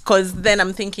silent because then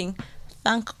I'm thinking,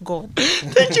 thank God.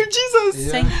 Thank you, Jesus.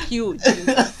 Yeah. Thank you,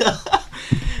 Jesus.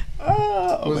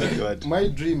 Oh my God. My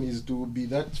dream is to be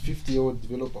that 50-year-old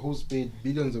developer who's paid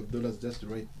billions of dollars just to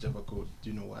write Java code. Do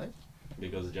you know why?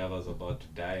 Because Java's about to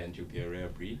die and you'll be a rare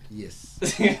breed. Yes.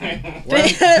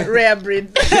 Rare breed.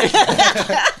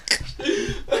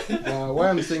 Why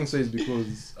I'm saying so is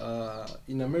because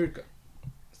in America,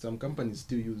 some companies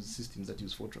still use systems that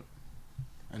use Fortran.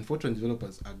 And Fortran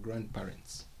developers are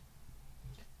grandparents.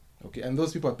 Okay, and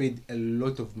those people are paid a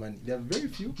lot of money. They are very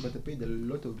few, but they're paid a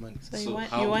lot of money. So you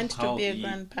want to be a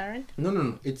grandparent?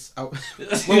 No. It's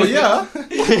well, yeah.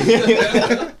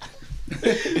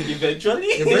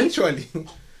 Eventually.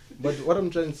 But what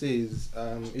I'm trying to say is,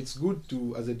 it's good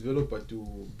to, as a developer,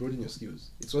 to broaden your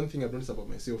skills. It's one thing I've noticed about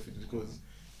myself is because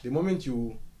the moment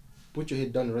you put your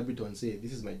head down a rabbit hole and say,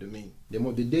 this is my domain, the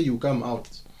day you come out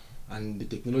and the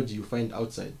technology you find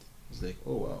outside, it's like,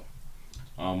 oh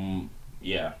wow.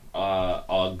 Yeah,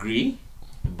 I'll agree,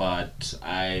 but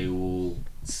I will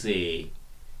say,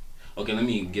 okay, let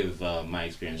me give my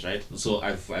experience, right? So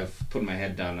I've put my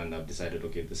head down and I've decided,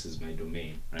 okay, this is my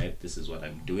domain, right? This is what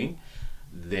I'm doing.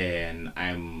 Then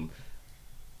I'm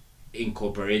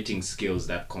incorporating skills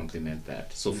that complement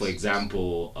that. So for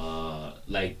example,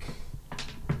 like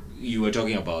you were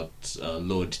talking about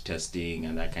load testing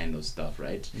and that kind of stuff,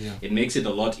 right? Yeah. It makes it a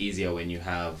lot easier when you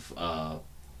have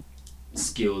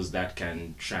skills that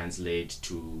can translate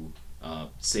to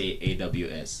say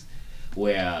AWS,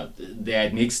 where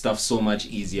that makes stuff so much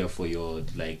easier for your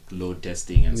like load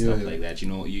testing and stuff like that,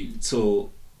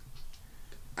 so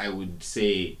I would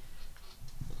say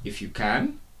if you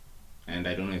can, and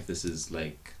I don't know if this is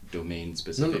like domain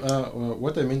specific.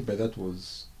 What I meant by that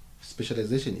was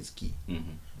specialization is key.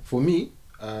 For me,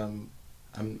 I'm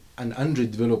an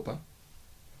Android developer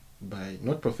by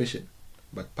not profession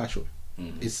but passion.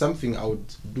 It's something I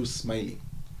would do smiling.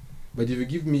 But if you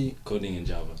give me coding in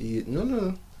Java,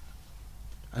 no,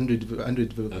 Android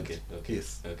development. Okay.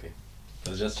 Yes. Okay. I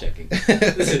was just checking.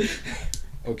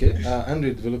 Okay,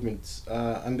 Android development.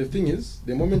 And the thing is,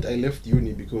 the moment I left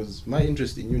uni, because my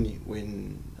interest in uni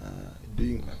when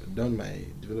doing down my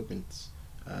development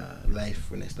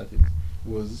life when I started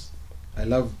was I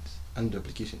loved Android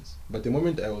applications. But the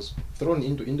moment I was thrown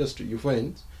into industry, you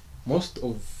find most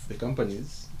of the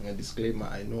companies, and a disclaimer,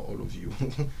 I know all of you,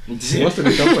 most of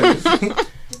the companies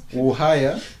will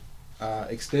hire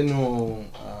external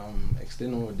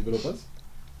developers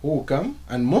who will come,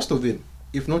 and most of them,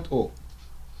 if not all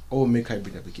make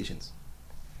hybrid applications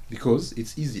because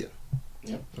it's easier.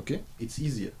 Yeah. Okay, it's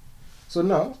easier. So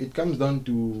now it comes down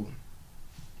to,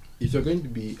 if you're going to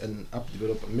be an app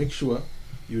developer, make sure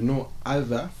you know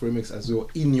other frameworks as well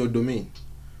in your domain,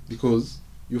 because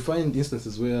you find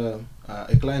instances where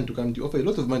a client will come to offer a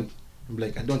lot of money and be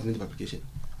like, I don't want a native application,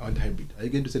 I want hybrid. Are you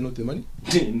going to say no to the money?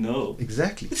 No.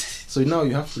 Exactly. So now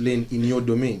you have to learn in your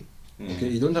domain. Okay,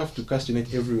 you don't have to cast your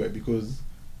net everywhere, because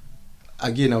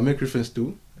again, I'll make reference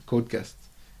to Codecast.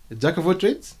 A jack of all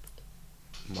trades,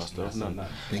 Master of No, none. no.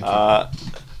 thank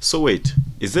you. So wait,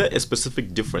 is there a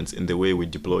specific difference in the way we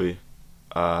deploy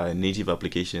native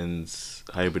applications,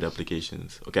 hybrid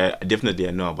applications? Okay, definitely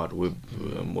I know about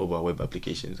mobile web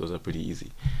applications. Those are pretty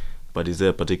easy. But is there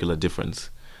a particular difference?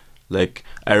 Like,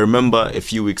 I remember a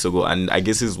few weeks ago, and I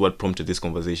guess this is what prompted this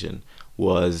conversation,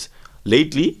 was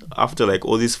lately, after like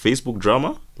all this Facebook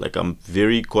drama, like I'm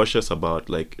very cautious about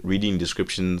like reading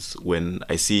descriptions when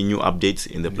I see new updates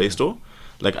in the Play Store.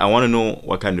 Like, I want to know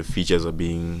what kind of features are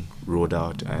being rolled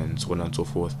out and so on and so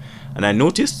forth. And I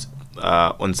noticed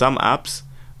on some apps,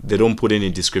 they don't put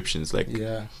any descriptions. Like,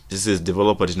 Yeah. this is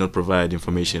developer did not provide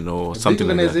information or A something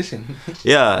big like that. organization.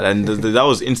 Yeah, and that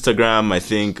was Instagram, I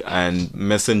think, and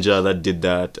Messenger that did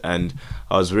that. And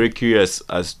I was very curious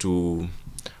as to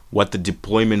what the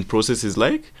deployment process is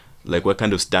like what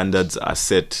kind of standards are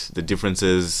set, the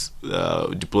differences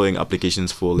deploying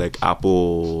applications for like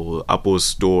Apple's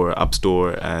store, App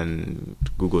Store, and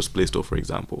Google's Play Store, for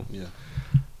example. Yeah.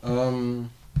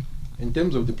 In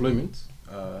terms of deployment,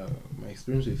 my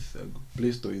experience with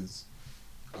Play Store is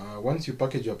once you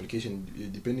package your application,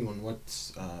 depending on what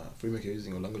framework you're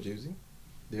using or language you're using,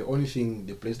 the only thing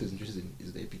the Play Store is interested in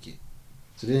is the APK.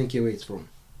 So they don't care where it's from.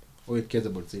 All it cares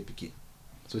about is the APK.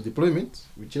 So deployment,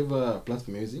 whichever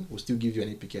platform you're using, will still give you an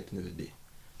APK at the end of the day.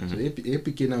 So the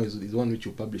APK now is one which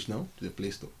you publish now to the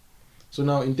Play Store. So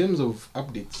now in terms of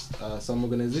updates, some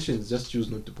organizations just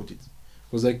choose not to put it.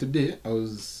 Because like today, I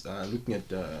was looking at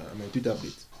my Twitter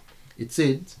update. It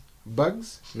said,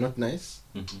 bugs, not nice,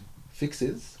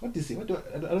 fixes. What is it? I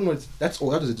don't know. That's all.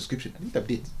 That was the description. I didn't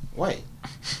update. Why?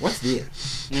 What's there?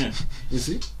 Yeah. You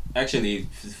see? Actually,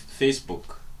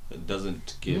 Facebook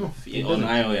doesn't give No, it on doesn't.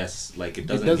 iOS, like it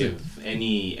doesn't doesn't. give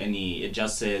any. It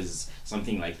just says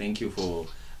something like "Thank you for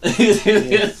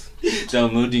Yes.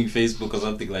 downloading Facebook" or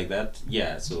something like that.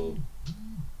 Yeah. So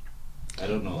I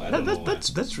don't know. I don't know. why.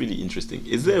 That's really interesting.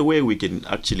 Is there a way we can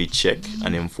actually check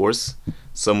and enforce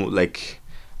some, like,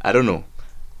 I don't know,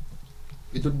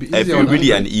 It would be I easier feel on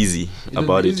really Android. uneasy It would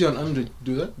about be it. easier on Android to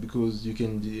do that because you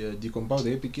can decompile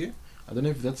the APK. I don't know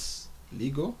if that's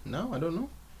legal now. I don't know.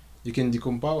 You can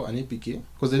decompile an APK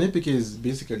because an APK is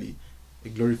basically a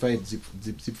glorified zip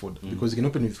folder because you can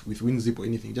open with WinZip or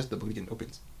anything. Just double click and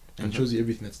opens and shows you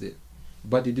everything that's there.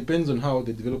 But it depends on how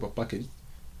the developer packaged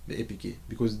the APK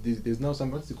because there's now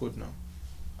some, what's the code now?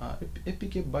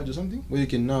 APK badge or something where you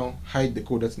can now hide the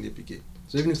code that's in the APK.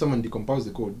 So even if someone decompiles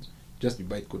the code, just be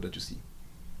bytecode that you see.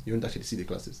 You don't actually see the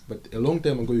classes. But a long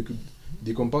time ago, you could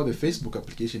decompile the Facebook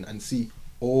application and see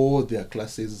all their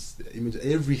classes, the image,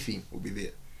 everything will be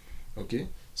there. Okay?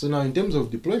 So now in terms of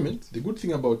deployment, the good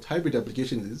thing about hybrid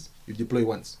applications is you deploy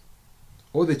once.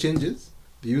 All the changes,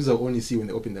 the user will only see when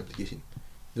they open the application.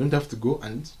 They don't have to go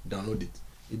and download it.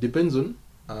 It depends on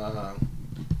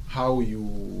how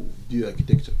you do your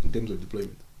architecture in terms of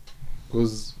deployment.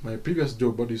 Because my previous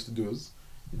job, what I used to do was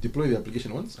you deploy the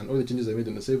application once and all the changes are made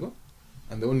on the server,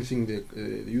 and the only thing the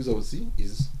user will see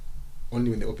is only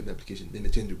when they open the application, then the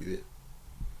change will be there.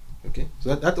 Okay,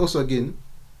 so that also again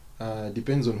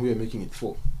depends on who you're making it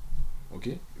for.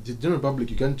 Okay, the general public,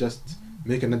 you can't just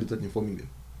make an without informing them.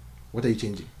 What are you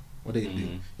changing? What are you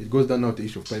doing? It goes down now to the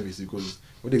issue of privacy because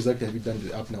what exactly have you done to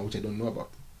the app now which I don't know about?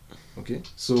 Okay,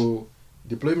 so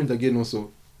deployment again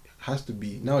also has to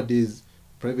be, nowadays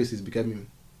privacy is becoming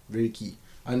very key.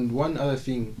 And one other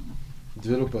thing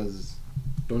developers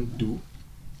don't do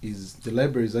is the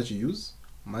libraries that you use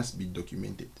must be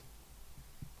documented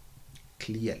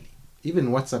clearly. Even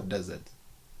WhatsApp does that.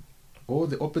 All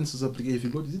the open source applications, if you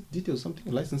go to details,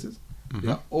 something, licenses, they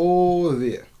are all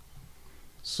there.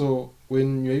 So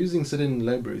when you're using certain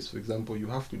libraries, for example, you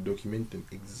have to document them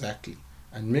exactly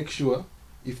and make sure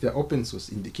If they're open source,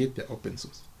 indicate they're open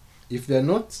source. If they're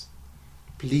not,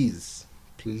 please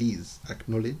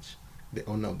acknowledge the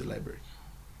owner of the library.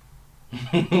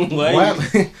 Why?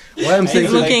 Why I'm saying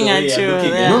He's looking the way at you're you.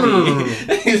 looking Yeah.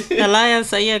 at no. me.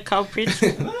 Elias, are you a culprit?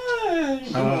 You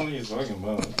don't know what you're talking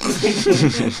about.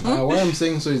 Why I'm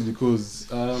saying so is because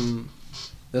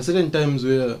there are certain times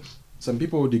where some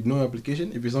people would ignore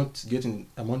application if it's not getting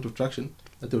amount of traction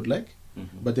that they would like.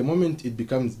 But the moment it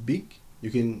becomes big, you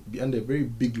can be under a very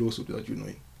big lawsuit without you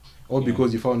knowing, or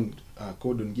because you found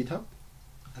code on GitHub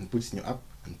and put it in your app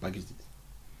and packaged it.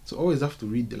 So always have to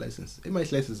read the license.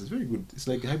 MIT license is very good. It's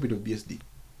like a hybrid of BSD.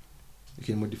 You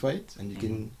can modify it and you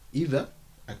can either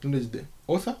acknowledge the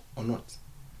author or not.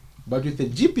 But with the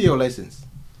GPO license,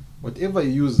 whatever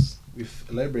you use with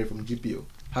a library from GPO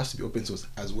has to be open source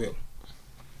as well.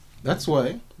 That's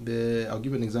why I'll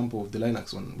give an example of the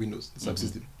Linux on Windows, the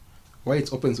subsystem. Why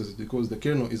it's open source is because the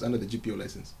kernel is under the GPO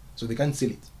license, so they can't sell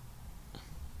it.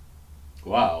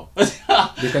 Wow.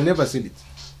 They can never sell it.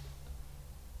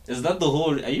 Is that the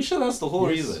whole? Are you sure that's the whole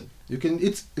Yes. reason? You can.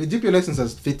 It's the GPO license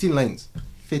has 13 lines.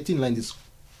 13 lines is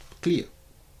clear.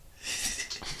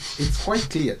 It's quite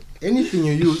clear. Anything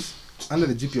you use under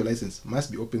the GPO license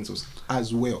must be open source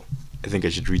as well. I think I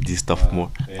should read this stuff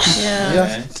more.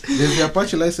 Yeah. There's the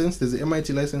Apache license, there's the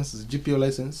MIT license, there's the GPO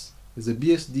license, there's the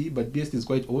BSD, but BSD is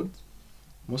quite old.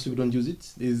 Most people don't use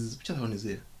it. There's which other one is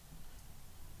there?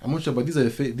 I'm not sure, but these are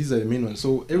the main ones.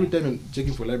 So every time you're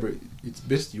checking for library, it's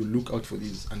best you look out for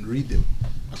these and read them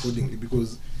accordingly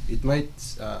because it might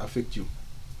affect you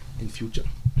in future.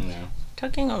 Yeah.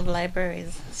 Talking of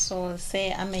libraries, so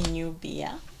say I'm a newbie,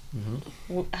 yeah?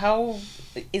 How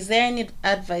is there any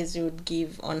advice you would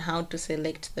give on how to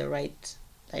select the right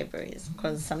libraries?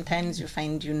 Because sometimes you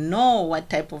find you know what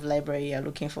type of library you're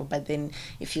looking for, but then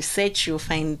if you search, you'll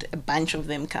find a bunch of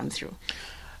them come through.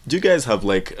 Do you guys have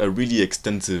like a really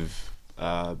extensive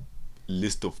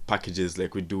list of packages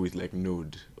like we do with like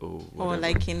Node or whatever? Or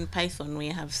like in Python, we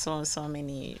have so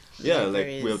many like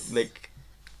libraries. we have like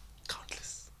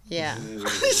countless. Yeah.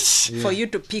 Yeah. For you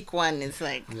to pick one, it's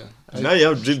like... Yeah. Now you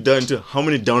have drilled down to how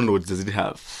many downloads does it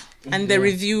have? And the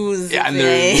reviews. Yeah, and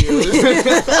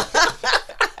the-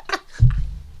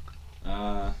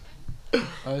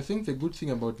 I think the good thing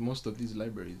about most of these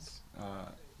libraries,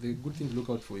 the good thing to look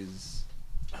out for is,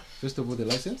 first of all, the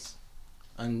license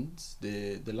and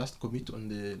the last commit on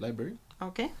the library.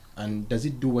 Okay. And does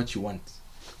it do what you want?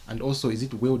 And also, is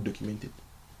it well documented?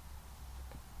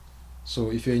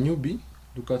 So if you're a newbie,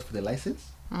 look out for the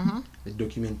license, the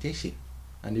documentation.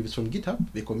 And if it's from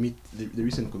GitHub, they commit the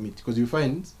recent commit. Because you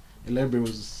find a library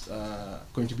was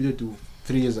contributed to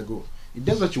 3 years ago. It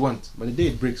does what you want, but the day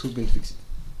it breaks, who's going to fix it?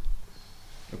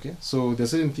 Okay, so there are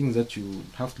certain things that you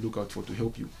have to look out for to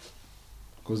help you.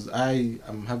 Because I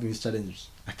am having this challenge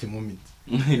at the moment.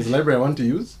 There's a library I want to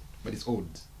use, but it's old.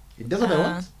 It does what I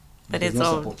want, but there's it's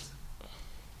no old. support.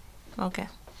 Okay.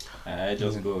 I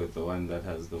just go with the one that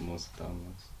has the most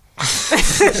downloads.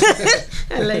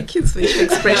 I like his facial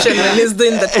expression when he's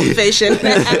doing the confession.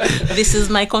 This is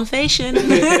my confession.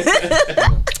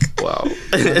 Wow.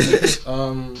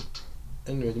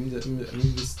 Anyway,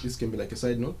 this can be like a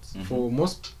side note. For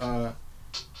most, for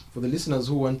the listeners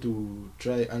who want to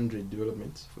try Android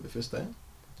development for the first time,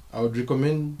 I would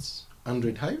recommend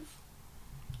Android Hive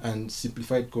and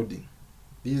Simplified Coding.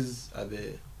 These are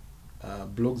the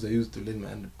blogs I used to learn my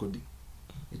Android coding.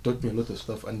 It taught me a lot of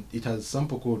stuff, and it has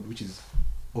sample code which is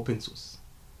open source.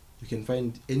 You can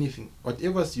find anything,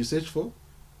 whatever you search for,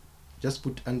 just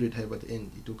put Android Hive at the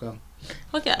end. It will come.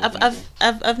 Okay,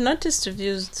 I've noticed you've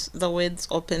used the words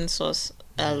open source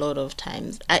a lot of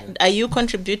times. Are you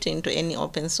contributing to any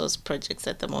open source projects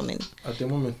at the moment? At the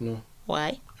moment, no.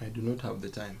 Why? I do not have the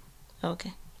time.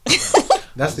 Okay.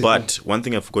 That's the But thing. one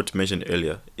thing I forgot to mention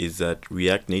earlier is that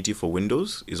React Native for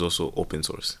Windows is also open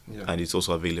source, Yeah. and it's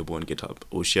also available on GitHub.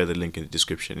 We'll share the link in the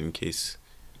description in case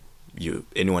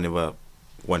anyone ever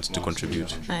wants to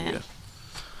contribute. Yeah.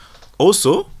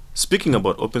 Also, speaking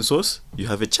about open source, you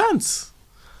have a chance.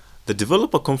 The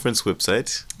developer conference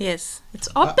website. Yes, it's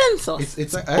open source.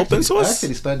 It's Open source? I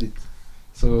actually studied,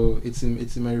 so it's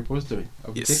in my repository.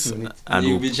 I'll be Yes, checking on it. and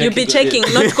You'll we'll You'll be checking,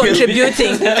 not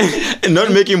contributing.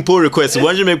 not making pull requests. Why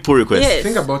don't you make pull requests? Yes.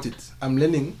 Think about it. I'm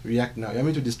learning React now. You want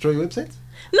me to destroy your website?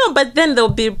 No, but then there'll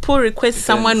be pull requests.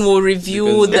 Someone will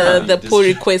review Depends. the Yeah. pull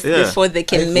request Yeah. before they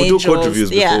can We'll make do code reviews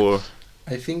before.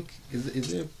 I think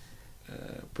is there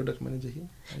a product manager here?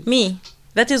 Me.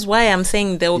 That is why I'm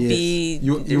saying there will Yes. be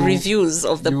You- reviews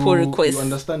of the pull requests. You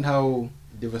understand how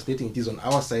devastating it is on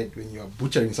our side when you are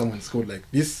butchering someone's code like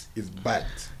this is bad.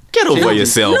 Get over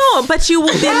yourself. No, but you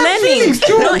will be learning.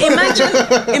 No,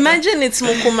 imagine it's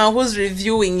Mukuma who's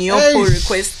reviewing your pull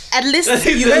request. At least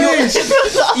you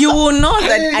will know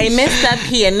that I messed up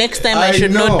here. Next time I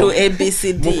should not do A, B,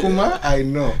 C, D. Mukuma, I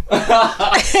know.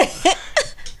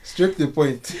 Straight to the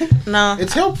point. No,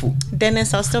 It's helpful.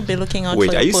 Dennis, I'll still be looking out Wait,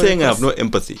 for are your you pull saying I request. have no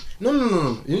empathy?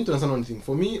 No. You need to understand one thing.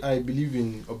 For me, I believe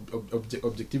in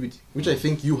objectivity, which I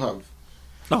think you have.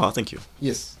 No, thank you.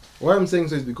 Yes. Why I'm saying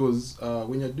so is because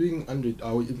when you're doing when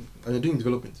you're doing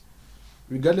development,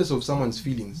 regardless of someone's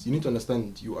feelings, you need to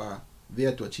understand you are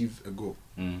there to achieve a goal.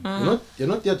 You're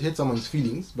not there to hurt someone's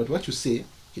feelings, but what you say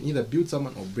can either build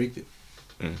someone or break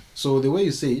them. So the way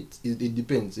you say it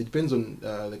depends. It depends on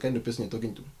the kind of person you're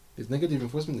talking to. There's negative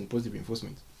reinforcement and positive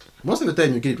reinforcement. Most of the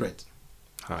time, you get it right.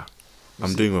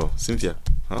 I'm doing well. Cynthia.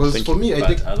 Because Thank for you. me,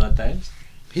 But other times,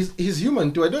 he's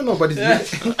human too. I don't know, but he's never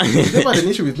had an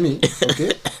issue with me.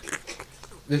 Okay.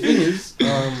 The thing is, if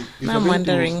I'm you're going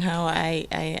wondering to, how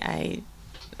I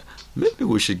Maybe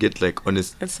we should get like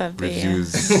honest let's have the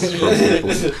reviews from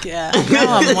people. yeah.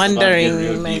 Now I'm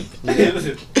wondering like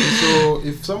so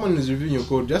if someone is reviewing your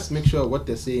code, just make sure what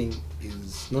they're saying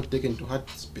is not taken to heart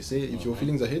per se. If your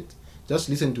feelings are hurt, just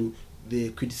listen to the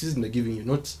criticism they're giving you,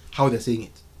 not how they're saying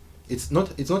it. It's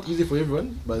not easy for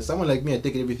everyone, but someone like me, I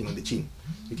take everything on the chin.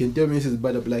 You can tell me this is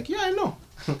bad, I'll be like, yeah, I know.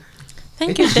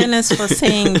 thank you, Dennis, for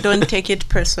saying don't take it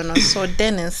personal. So,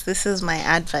 Dennis, this is my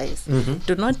advice.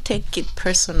 Do not take it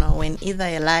personal when either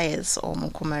Elias or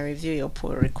Mukuma review your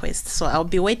pull request. So, I'll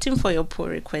be waiting for your pull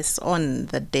requests on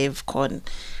the DevCon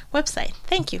website.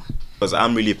 Thank you. Because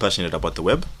I'm really passionate about the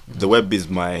web. The web is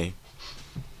my,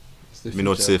 It's the me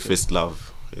not say future, first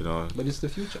love, you know. but it's the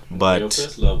future. your But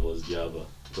first love was Java.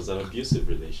 It was an abusive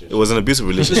relationship. it was an abusive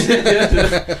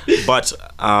relationship. But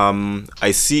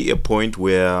I see a point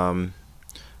where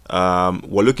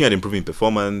we're looking at improving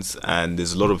performance, and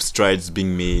there's a lot of strides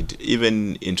being made,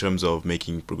 even in terms of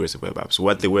making progressive web apps.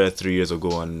 What they were 3 years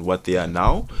ago and what they are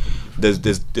now, there's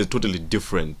totally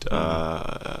different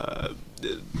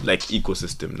like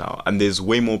ecosystem now, and there's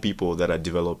way more people that are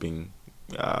developing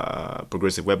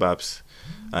progressive web apps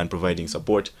and providing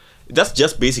support. That's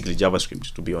just basically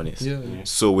JavaScript, to be honest. Yeah.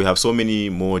 So we have so many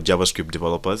more JavaScript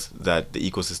developers that the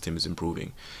ecosystem is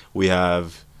improving. We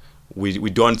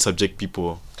don't subject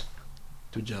people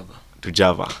To Java. to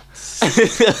Java,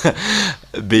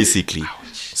 basically.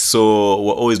 So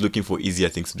we're always looking for easier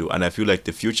things to do, and I feel like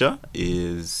the future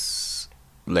is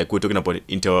like we're talking about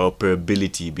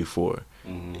interoperability before.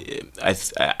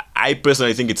 I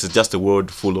personally think it's just a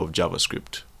world full of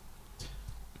JavaScript.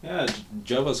 Yeah,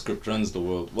 JavaScript runs the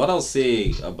world. What I'll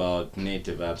say about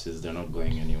native apps is they're not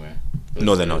going anywhere.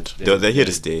 No, they're not. They're here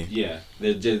to stay. Yeah,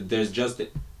 there's just a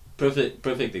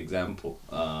perfect example.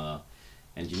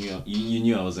 And you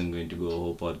knew I wasn't going to go a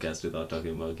whole podcast without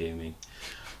talking about gaming,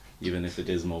 even if it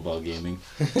is mobile gaming.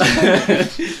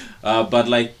 But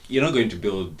like, you're not going to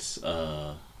build.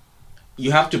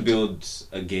 You have to build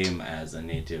a game as a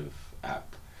native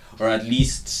app, or at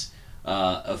least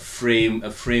a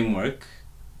framework.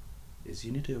 Is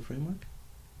Unity a framework?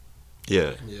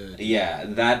 Yeah. Yeah,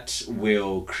 that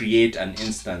will create an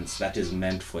instance that is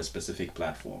meant for a specific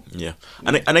platform. Yeah,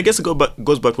 and I guess it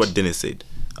goes back to what Dennis said.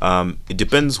 It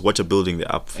depends what you're building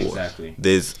the app for. Exactly.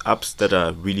 There's apps that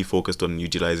are really focused on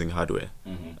utilizing hardware,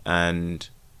 and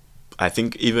I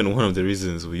think even one of the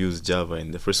reasons we use Java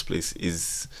in the first place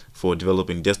is for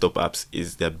developing desktop apps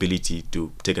is the ability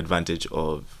to take advantage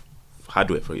of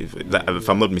hardware. If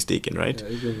I'm not mistaken, right? Yeah,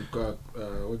 even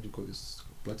what do you call this?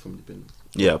 Platform dependence.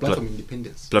 Yeah, Platform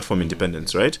independence. Platform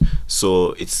independence, right?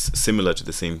 So it's similar to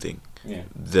the same thing. Yeah.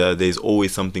 There's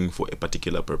always something for a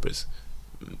particular purpose.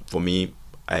 For me,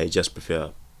 I just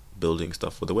prefer building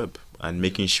stuff for the web and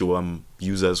making sure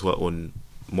users who are on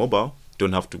mobile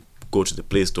don't have to go to the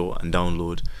Play Store and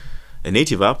download a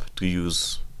native app to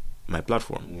use my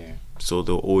platform. Yeah. So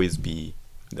there'll always be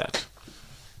that.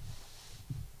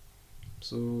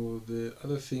 So the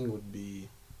other thing would be,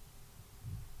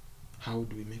 how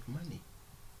do we make money?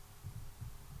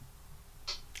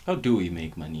 How do we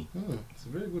make money? It's a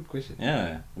very good question.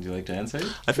 Yeah. Would you like to answer it?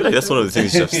 I feel like that's one of the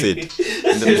things you have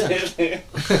said.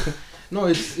 No,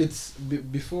 it's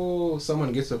before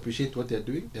someone gets to appreciate what they're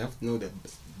doing, they have to know the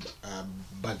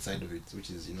bad side of it, which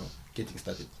is, getting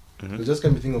started. So just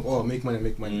can't be thinking of, make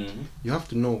money. You have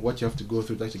to know what you have to go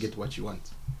through to actually get what you want.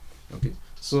 Okay.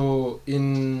 So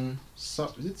in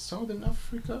is it Southern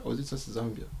Africa or is it just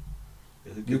Zambia?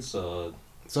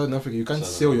 Southern Africa, you can't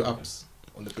sell your apps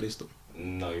on the Play Store.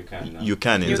 No, you can't now. You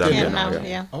can in You Zambia can now. now, Yeah.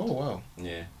 yeah. Oh wow,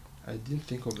 Yeah. I didn't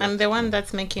think of that. And the one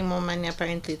that's making more money,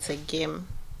 apparently it's a game.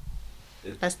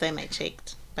 It- Last time I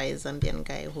checked. by a Zambian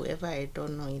guy, whoever, I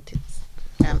don't know it is.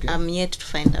 Okay. I'm yet to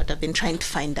find out. I've been trying to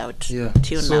find out Yeah.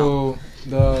 till now.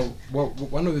 So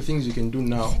one of the things you can do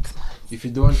now, if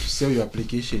you don't want to sell your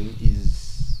application,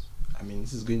 is, I mean,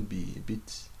 this is going to be a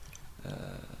bit,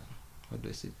 how do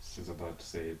I say this? She's about to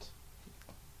say it.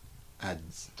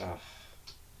 Ads.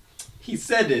 He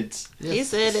said it. He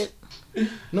said it.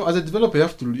 No, as a developer, you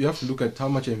have to look at how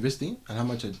much you're investing and how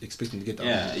much you're expecting to get out.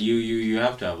 Yeah, of it. you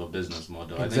have to have a business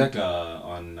model. Exactly. I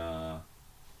think on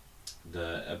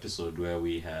the episode where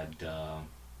we had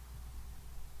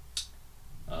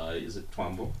is it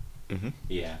Twambo? Mm-hmm.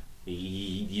 Yeah.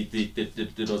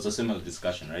 It was a similar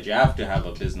discussion, right? You have to have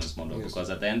a business model Yes. because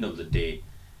at the end of the day,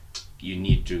 you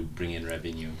need to bring in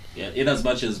revenue. Yeah, in as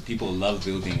much as people love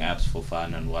building apps for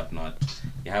fun and whatnot,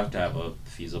 you have to have a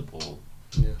feasible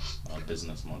Yeah.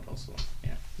 business model. So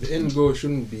yeah, The end goal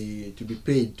shouldn't be to be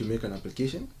paid to make an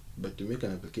application, but to make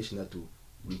an application that will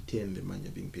retain the money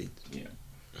you're being paid. yeah.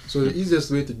 So the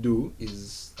easiest way to do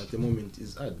is, at the moment,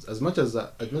 is ads. As much as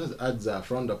ads are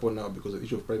frowned upon now because of the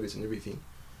issue of privacy and everything,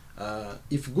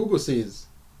 if Google says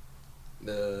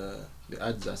the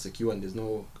ads are secure and there's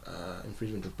no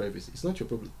infringement of privacy, it's not your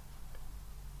problem.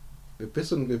 The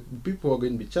people who are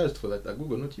going to be charged for that are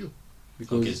Google, not you.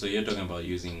 Because Okay, so you're talking about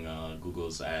using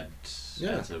Google's ad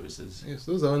services. yes,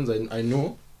 those are ones I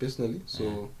know personally. So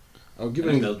Yeah. I'll I give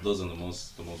think an those are the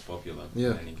most popular.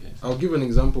 Yeah. In any case. I'll give an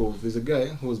example. There's a guy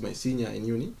who was my senior in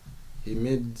uni. He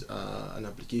made an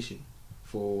application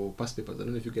for past papers. I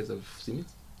don't know if you guys have seen it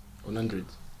on Android.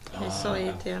 I saw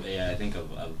it, yeah. Yeah, I think I've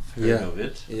heard Yeah, of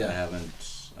it. yeah. I haven't.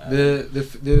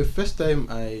 The first time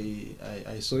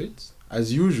I saw it,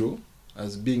 as usual,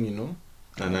 as being,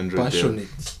 An Android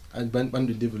passionate, and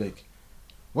Android dev, like,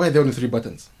 why are there only 3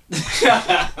 buttons?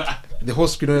 The whole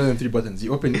screen only 3 buttons.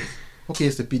 You open it, okay,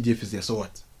 it's a PDF is there, so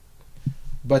what?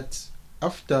 But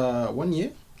after 1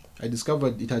 year, I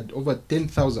discovered it had over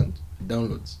 10,000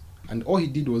 downloads, and all he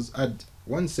did was add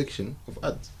one section of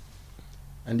ads,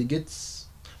 and he gets,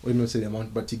 well, not say the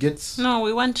amount, but he gets. No,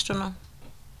 we want to know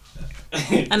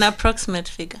an approximate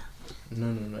figure.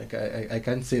 No, I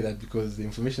can't say that because the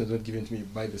information is not given to me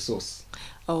by the source.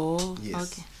 Oh,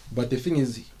 Yes. okay. But the thing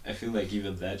is, I feel like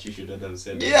even that you shouldn't have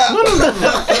said.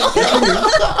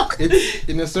 it's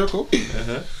in a circle.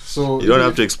 Uh-huh. So You don't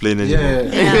have to explain anymore. Yeah.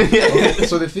 Yeah. Okay,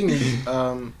 so the thing is,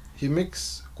 he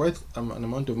makes quite an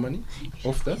amount of money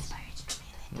off that.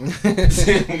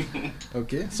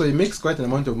 Okay, so he makes quite an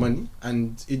amount of money,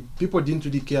 and people didn't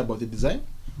really care about the design.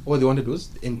 All they wanted was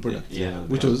the end product, Yeah,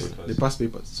 which the was papers. the past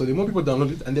papers. So the more people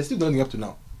download it, and they're still downloading up to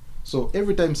now. So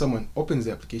every time someone opens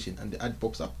the application and the ad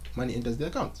pops up, money enters their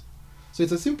account. So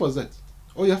it's as simple as that.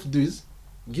 All you have to do is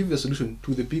give the solution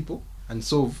to the people and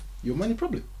solve your money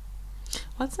problem.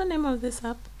 What's the name of this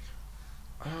app?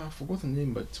 I forgot the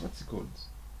name, but what's it called?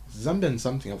 Zambian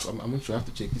something. I'm not sure. I have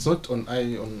to check. It's not on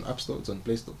App Store. It's on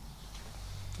Play Store.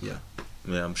 Yeah,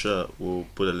 Yeah, I'm sure we'll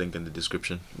put a link in the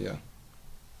description. yeah.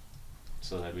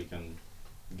 So that we can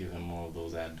give him more of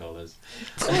those ad dollars.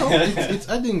 So it's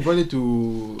adding value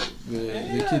to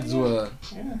the kids who are.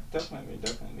 Yeah, definitely.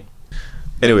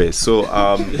 Anyway, so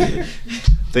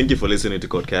thank you for listening to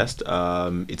Codecast.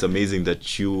 It's amazing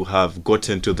that you have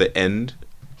gotten to the end.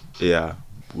 Yeah,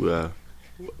 we're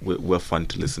fun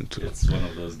to listen to. It's one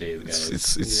of those days, guys.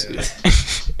 It's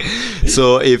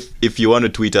So if you want to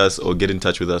tweet us or get in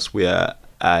touch with us, we are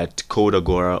at Code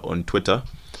Agora on Twitter,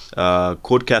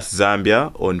 Codecast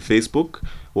Zambia on Facebook,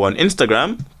 we're on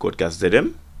Instagram, Codecast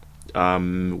ZM.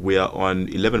 We are on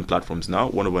 11 platforms now.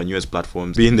 One of our newest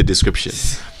platforms be in the description.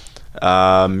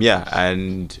 Yeah,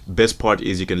 and best part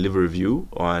is you can leave a review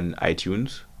on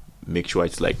iTunes. Make sure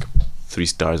it's like 3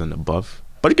 stars and above.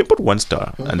 But you can put 1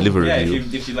 star and leave a Yeah, review.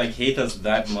 if you like hate us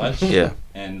that much, Yeah.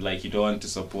 and like you don't want to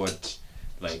support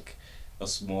like a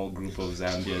small group of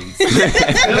Zambians,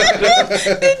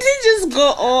 Did he just go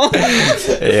on?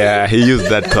 Yeah, he used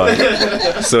that card.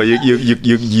 So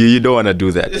you don't want to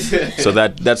do that. So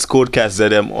that's Codecast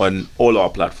ZM on all our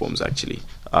platforms actually.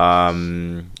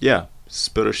 Yeah,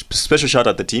 special shout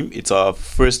out the team. It's our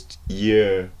first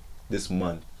year this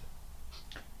month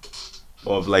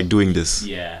of like doing this,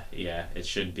 yeah, it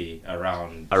should be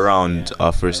around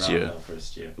our first around year, our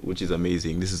first year. which is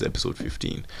amazing. This is episode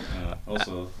 15.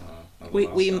 Also, we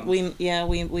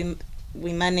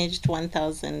managed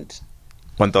 1,000.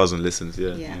 1,000 listens.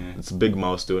 Yeah. Yeah. It's a big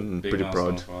milestone. I'm big pretty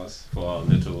milestone proud. for us, for our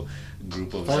little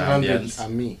group of 500 Zambians. are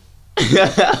me.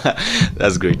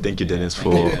 That's great. Thank you, Dennis,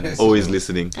 Thank for you, Dennis. always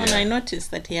listening. And I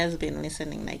noticed that he has been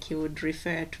listening. Like he would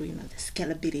refer to, the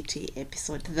scalability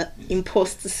episode, the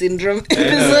imposter syndrome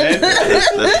episode.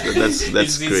 That's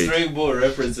It's these great. rainbow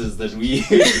references that we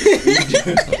do.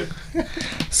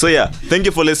 So yeah, thank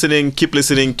you for listening. Keep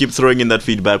listening. Keep throwing in that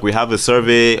feedback. We have a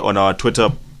survey on our Twitter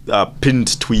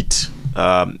pinned tweet.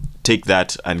 Take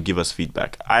that and give us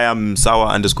feedback. I am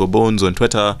Sawa_Bones on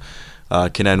Twitter,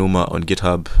 Kenanuma on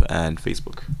GitHub and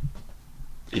Facebook.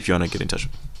 If you want to get in touch.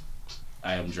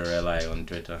 I am Jorelai on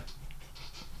Twitter.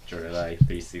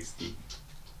 Jorelai360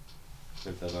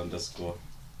 with an underscore.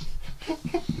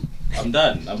 I'm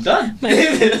done.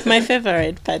 My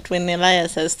favorite part when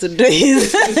Elias has to do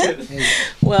his.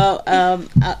 Well,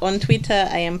 on Twitter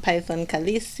I am Python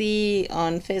Kalisi.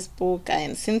 On Facebook I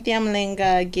am Cynthia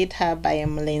Mlenga. GitHub I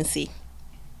am Lency.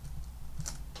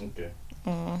 Okay.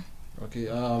 Okay.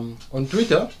 On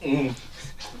Twitter,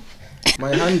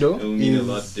 my handle mean a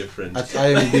lot is different. at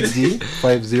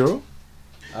IamBigD50.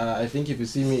 I think if you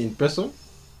see me in person,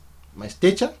 my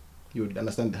stature, you would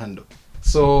understand the handle.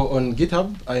 So on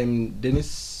GitHub, I'm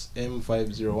Dennis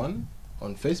M501.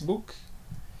 On Facebook,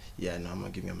 yeah, no, I'm gonna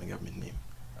give you my government name.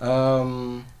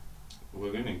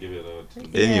 We're gonna give it out.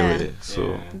 Anyway,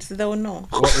 so They'll know.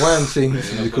 Why I'm saying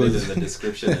this We're is gonna put it because in the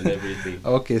description and everything.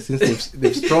 okay, since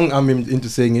they've strong armed me into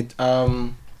saying it.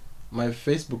 My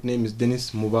Facebook name is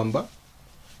Dennis Mubamba,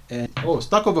 and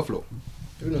Stack Overflow.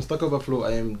 Even on Stack Overflow,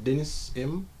 I am Dennis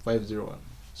M501.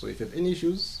 So if you have any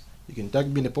issues, you can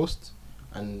tag me in a post,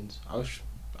 and I'll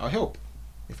help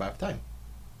if I have time.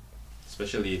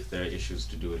 Especially if there are issues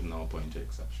to do with null pointer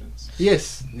exceptions.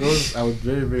 Yes, those I would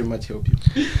very, very much help you.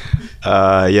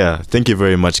 yeah, thank you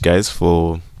very much, guys,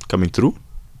 for coming through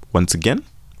once again.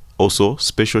 Also,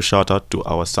 special shout out to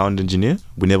our sound engineer.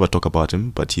 We never talk about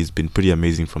him, but he's been pretty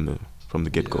amazing from the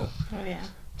get go. Oh yeah.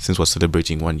 Since we're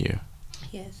celebrating 1 year.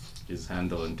 Yes. His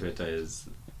handle on Twitter is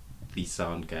the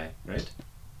sound guy, right?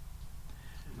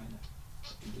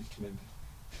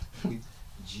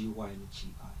 GYGI.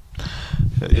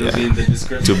 It'll be in the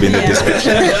description. To be in the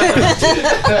description.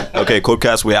 Okay,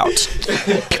 Codecast, we're out.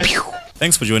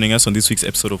 Thanks for joining us on this week's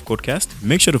episode of Codecast.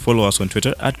 Make sure to follow us on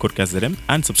Twitter at CodecastZM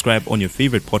and subscribe on your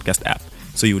favorite podcast app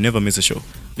so you never miss a show.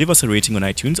 Leave us a rating on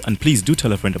iTunes and please do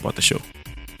tell a friend about the show.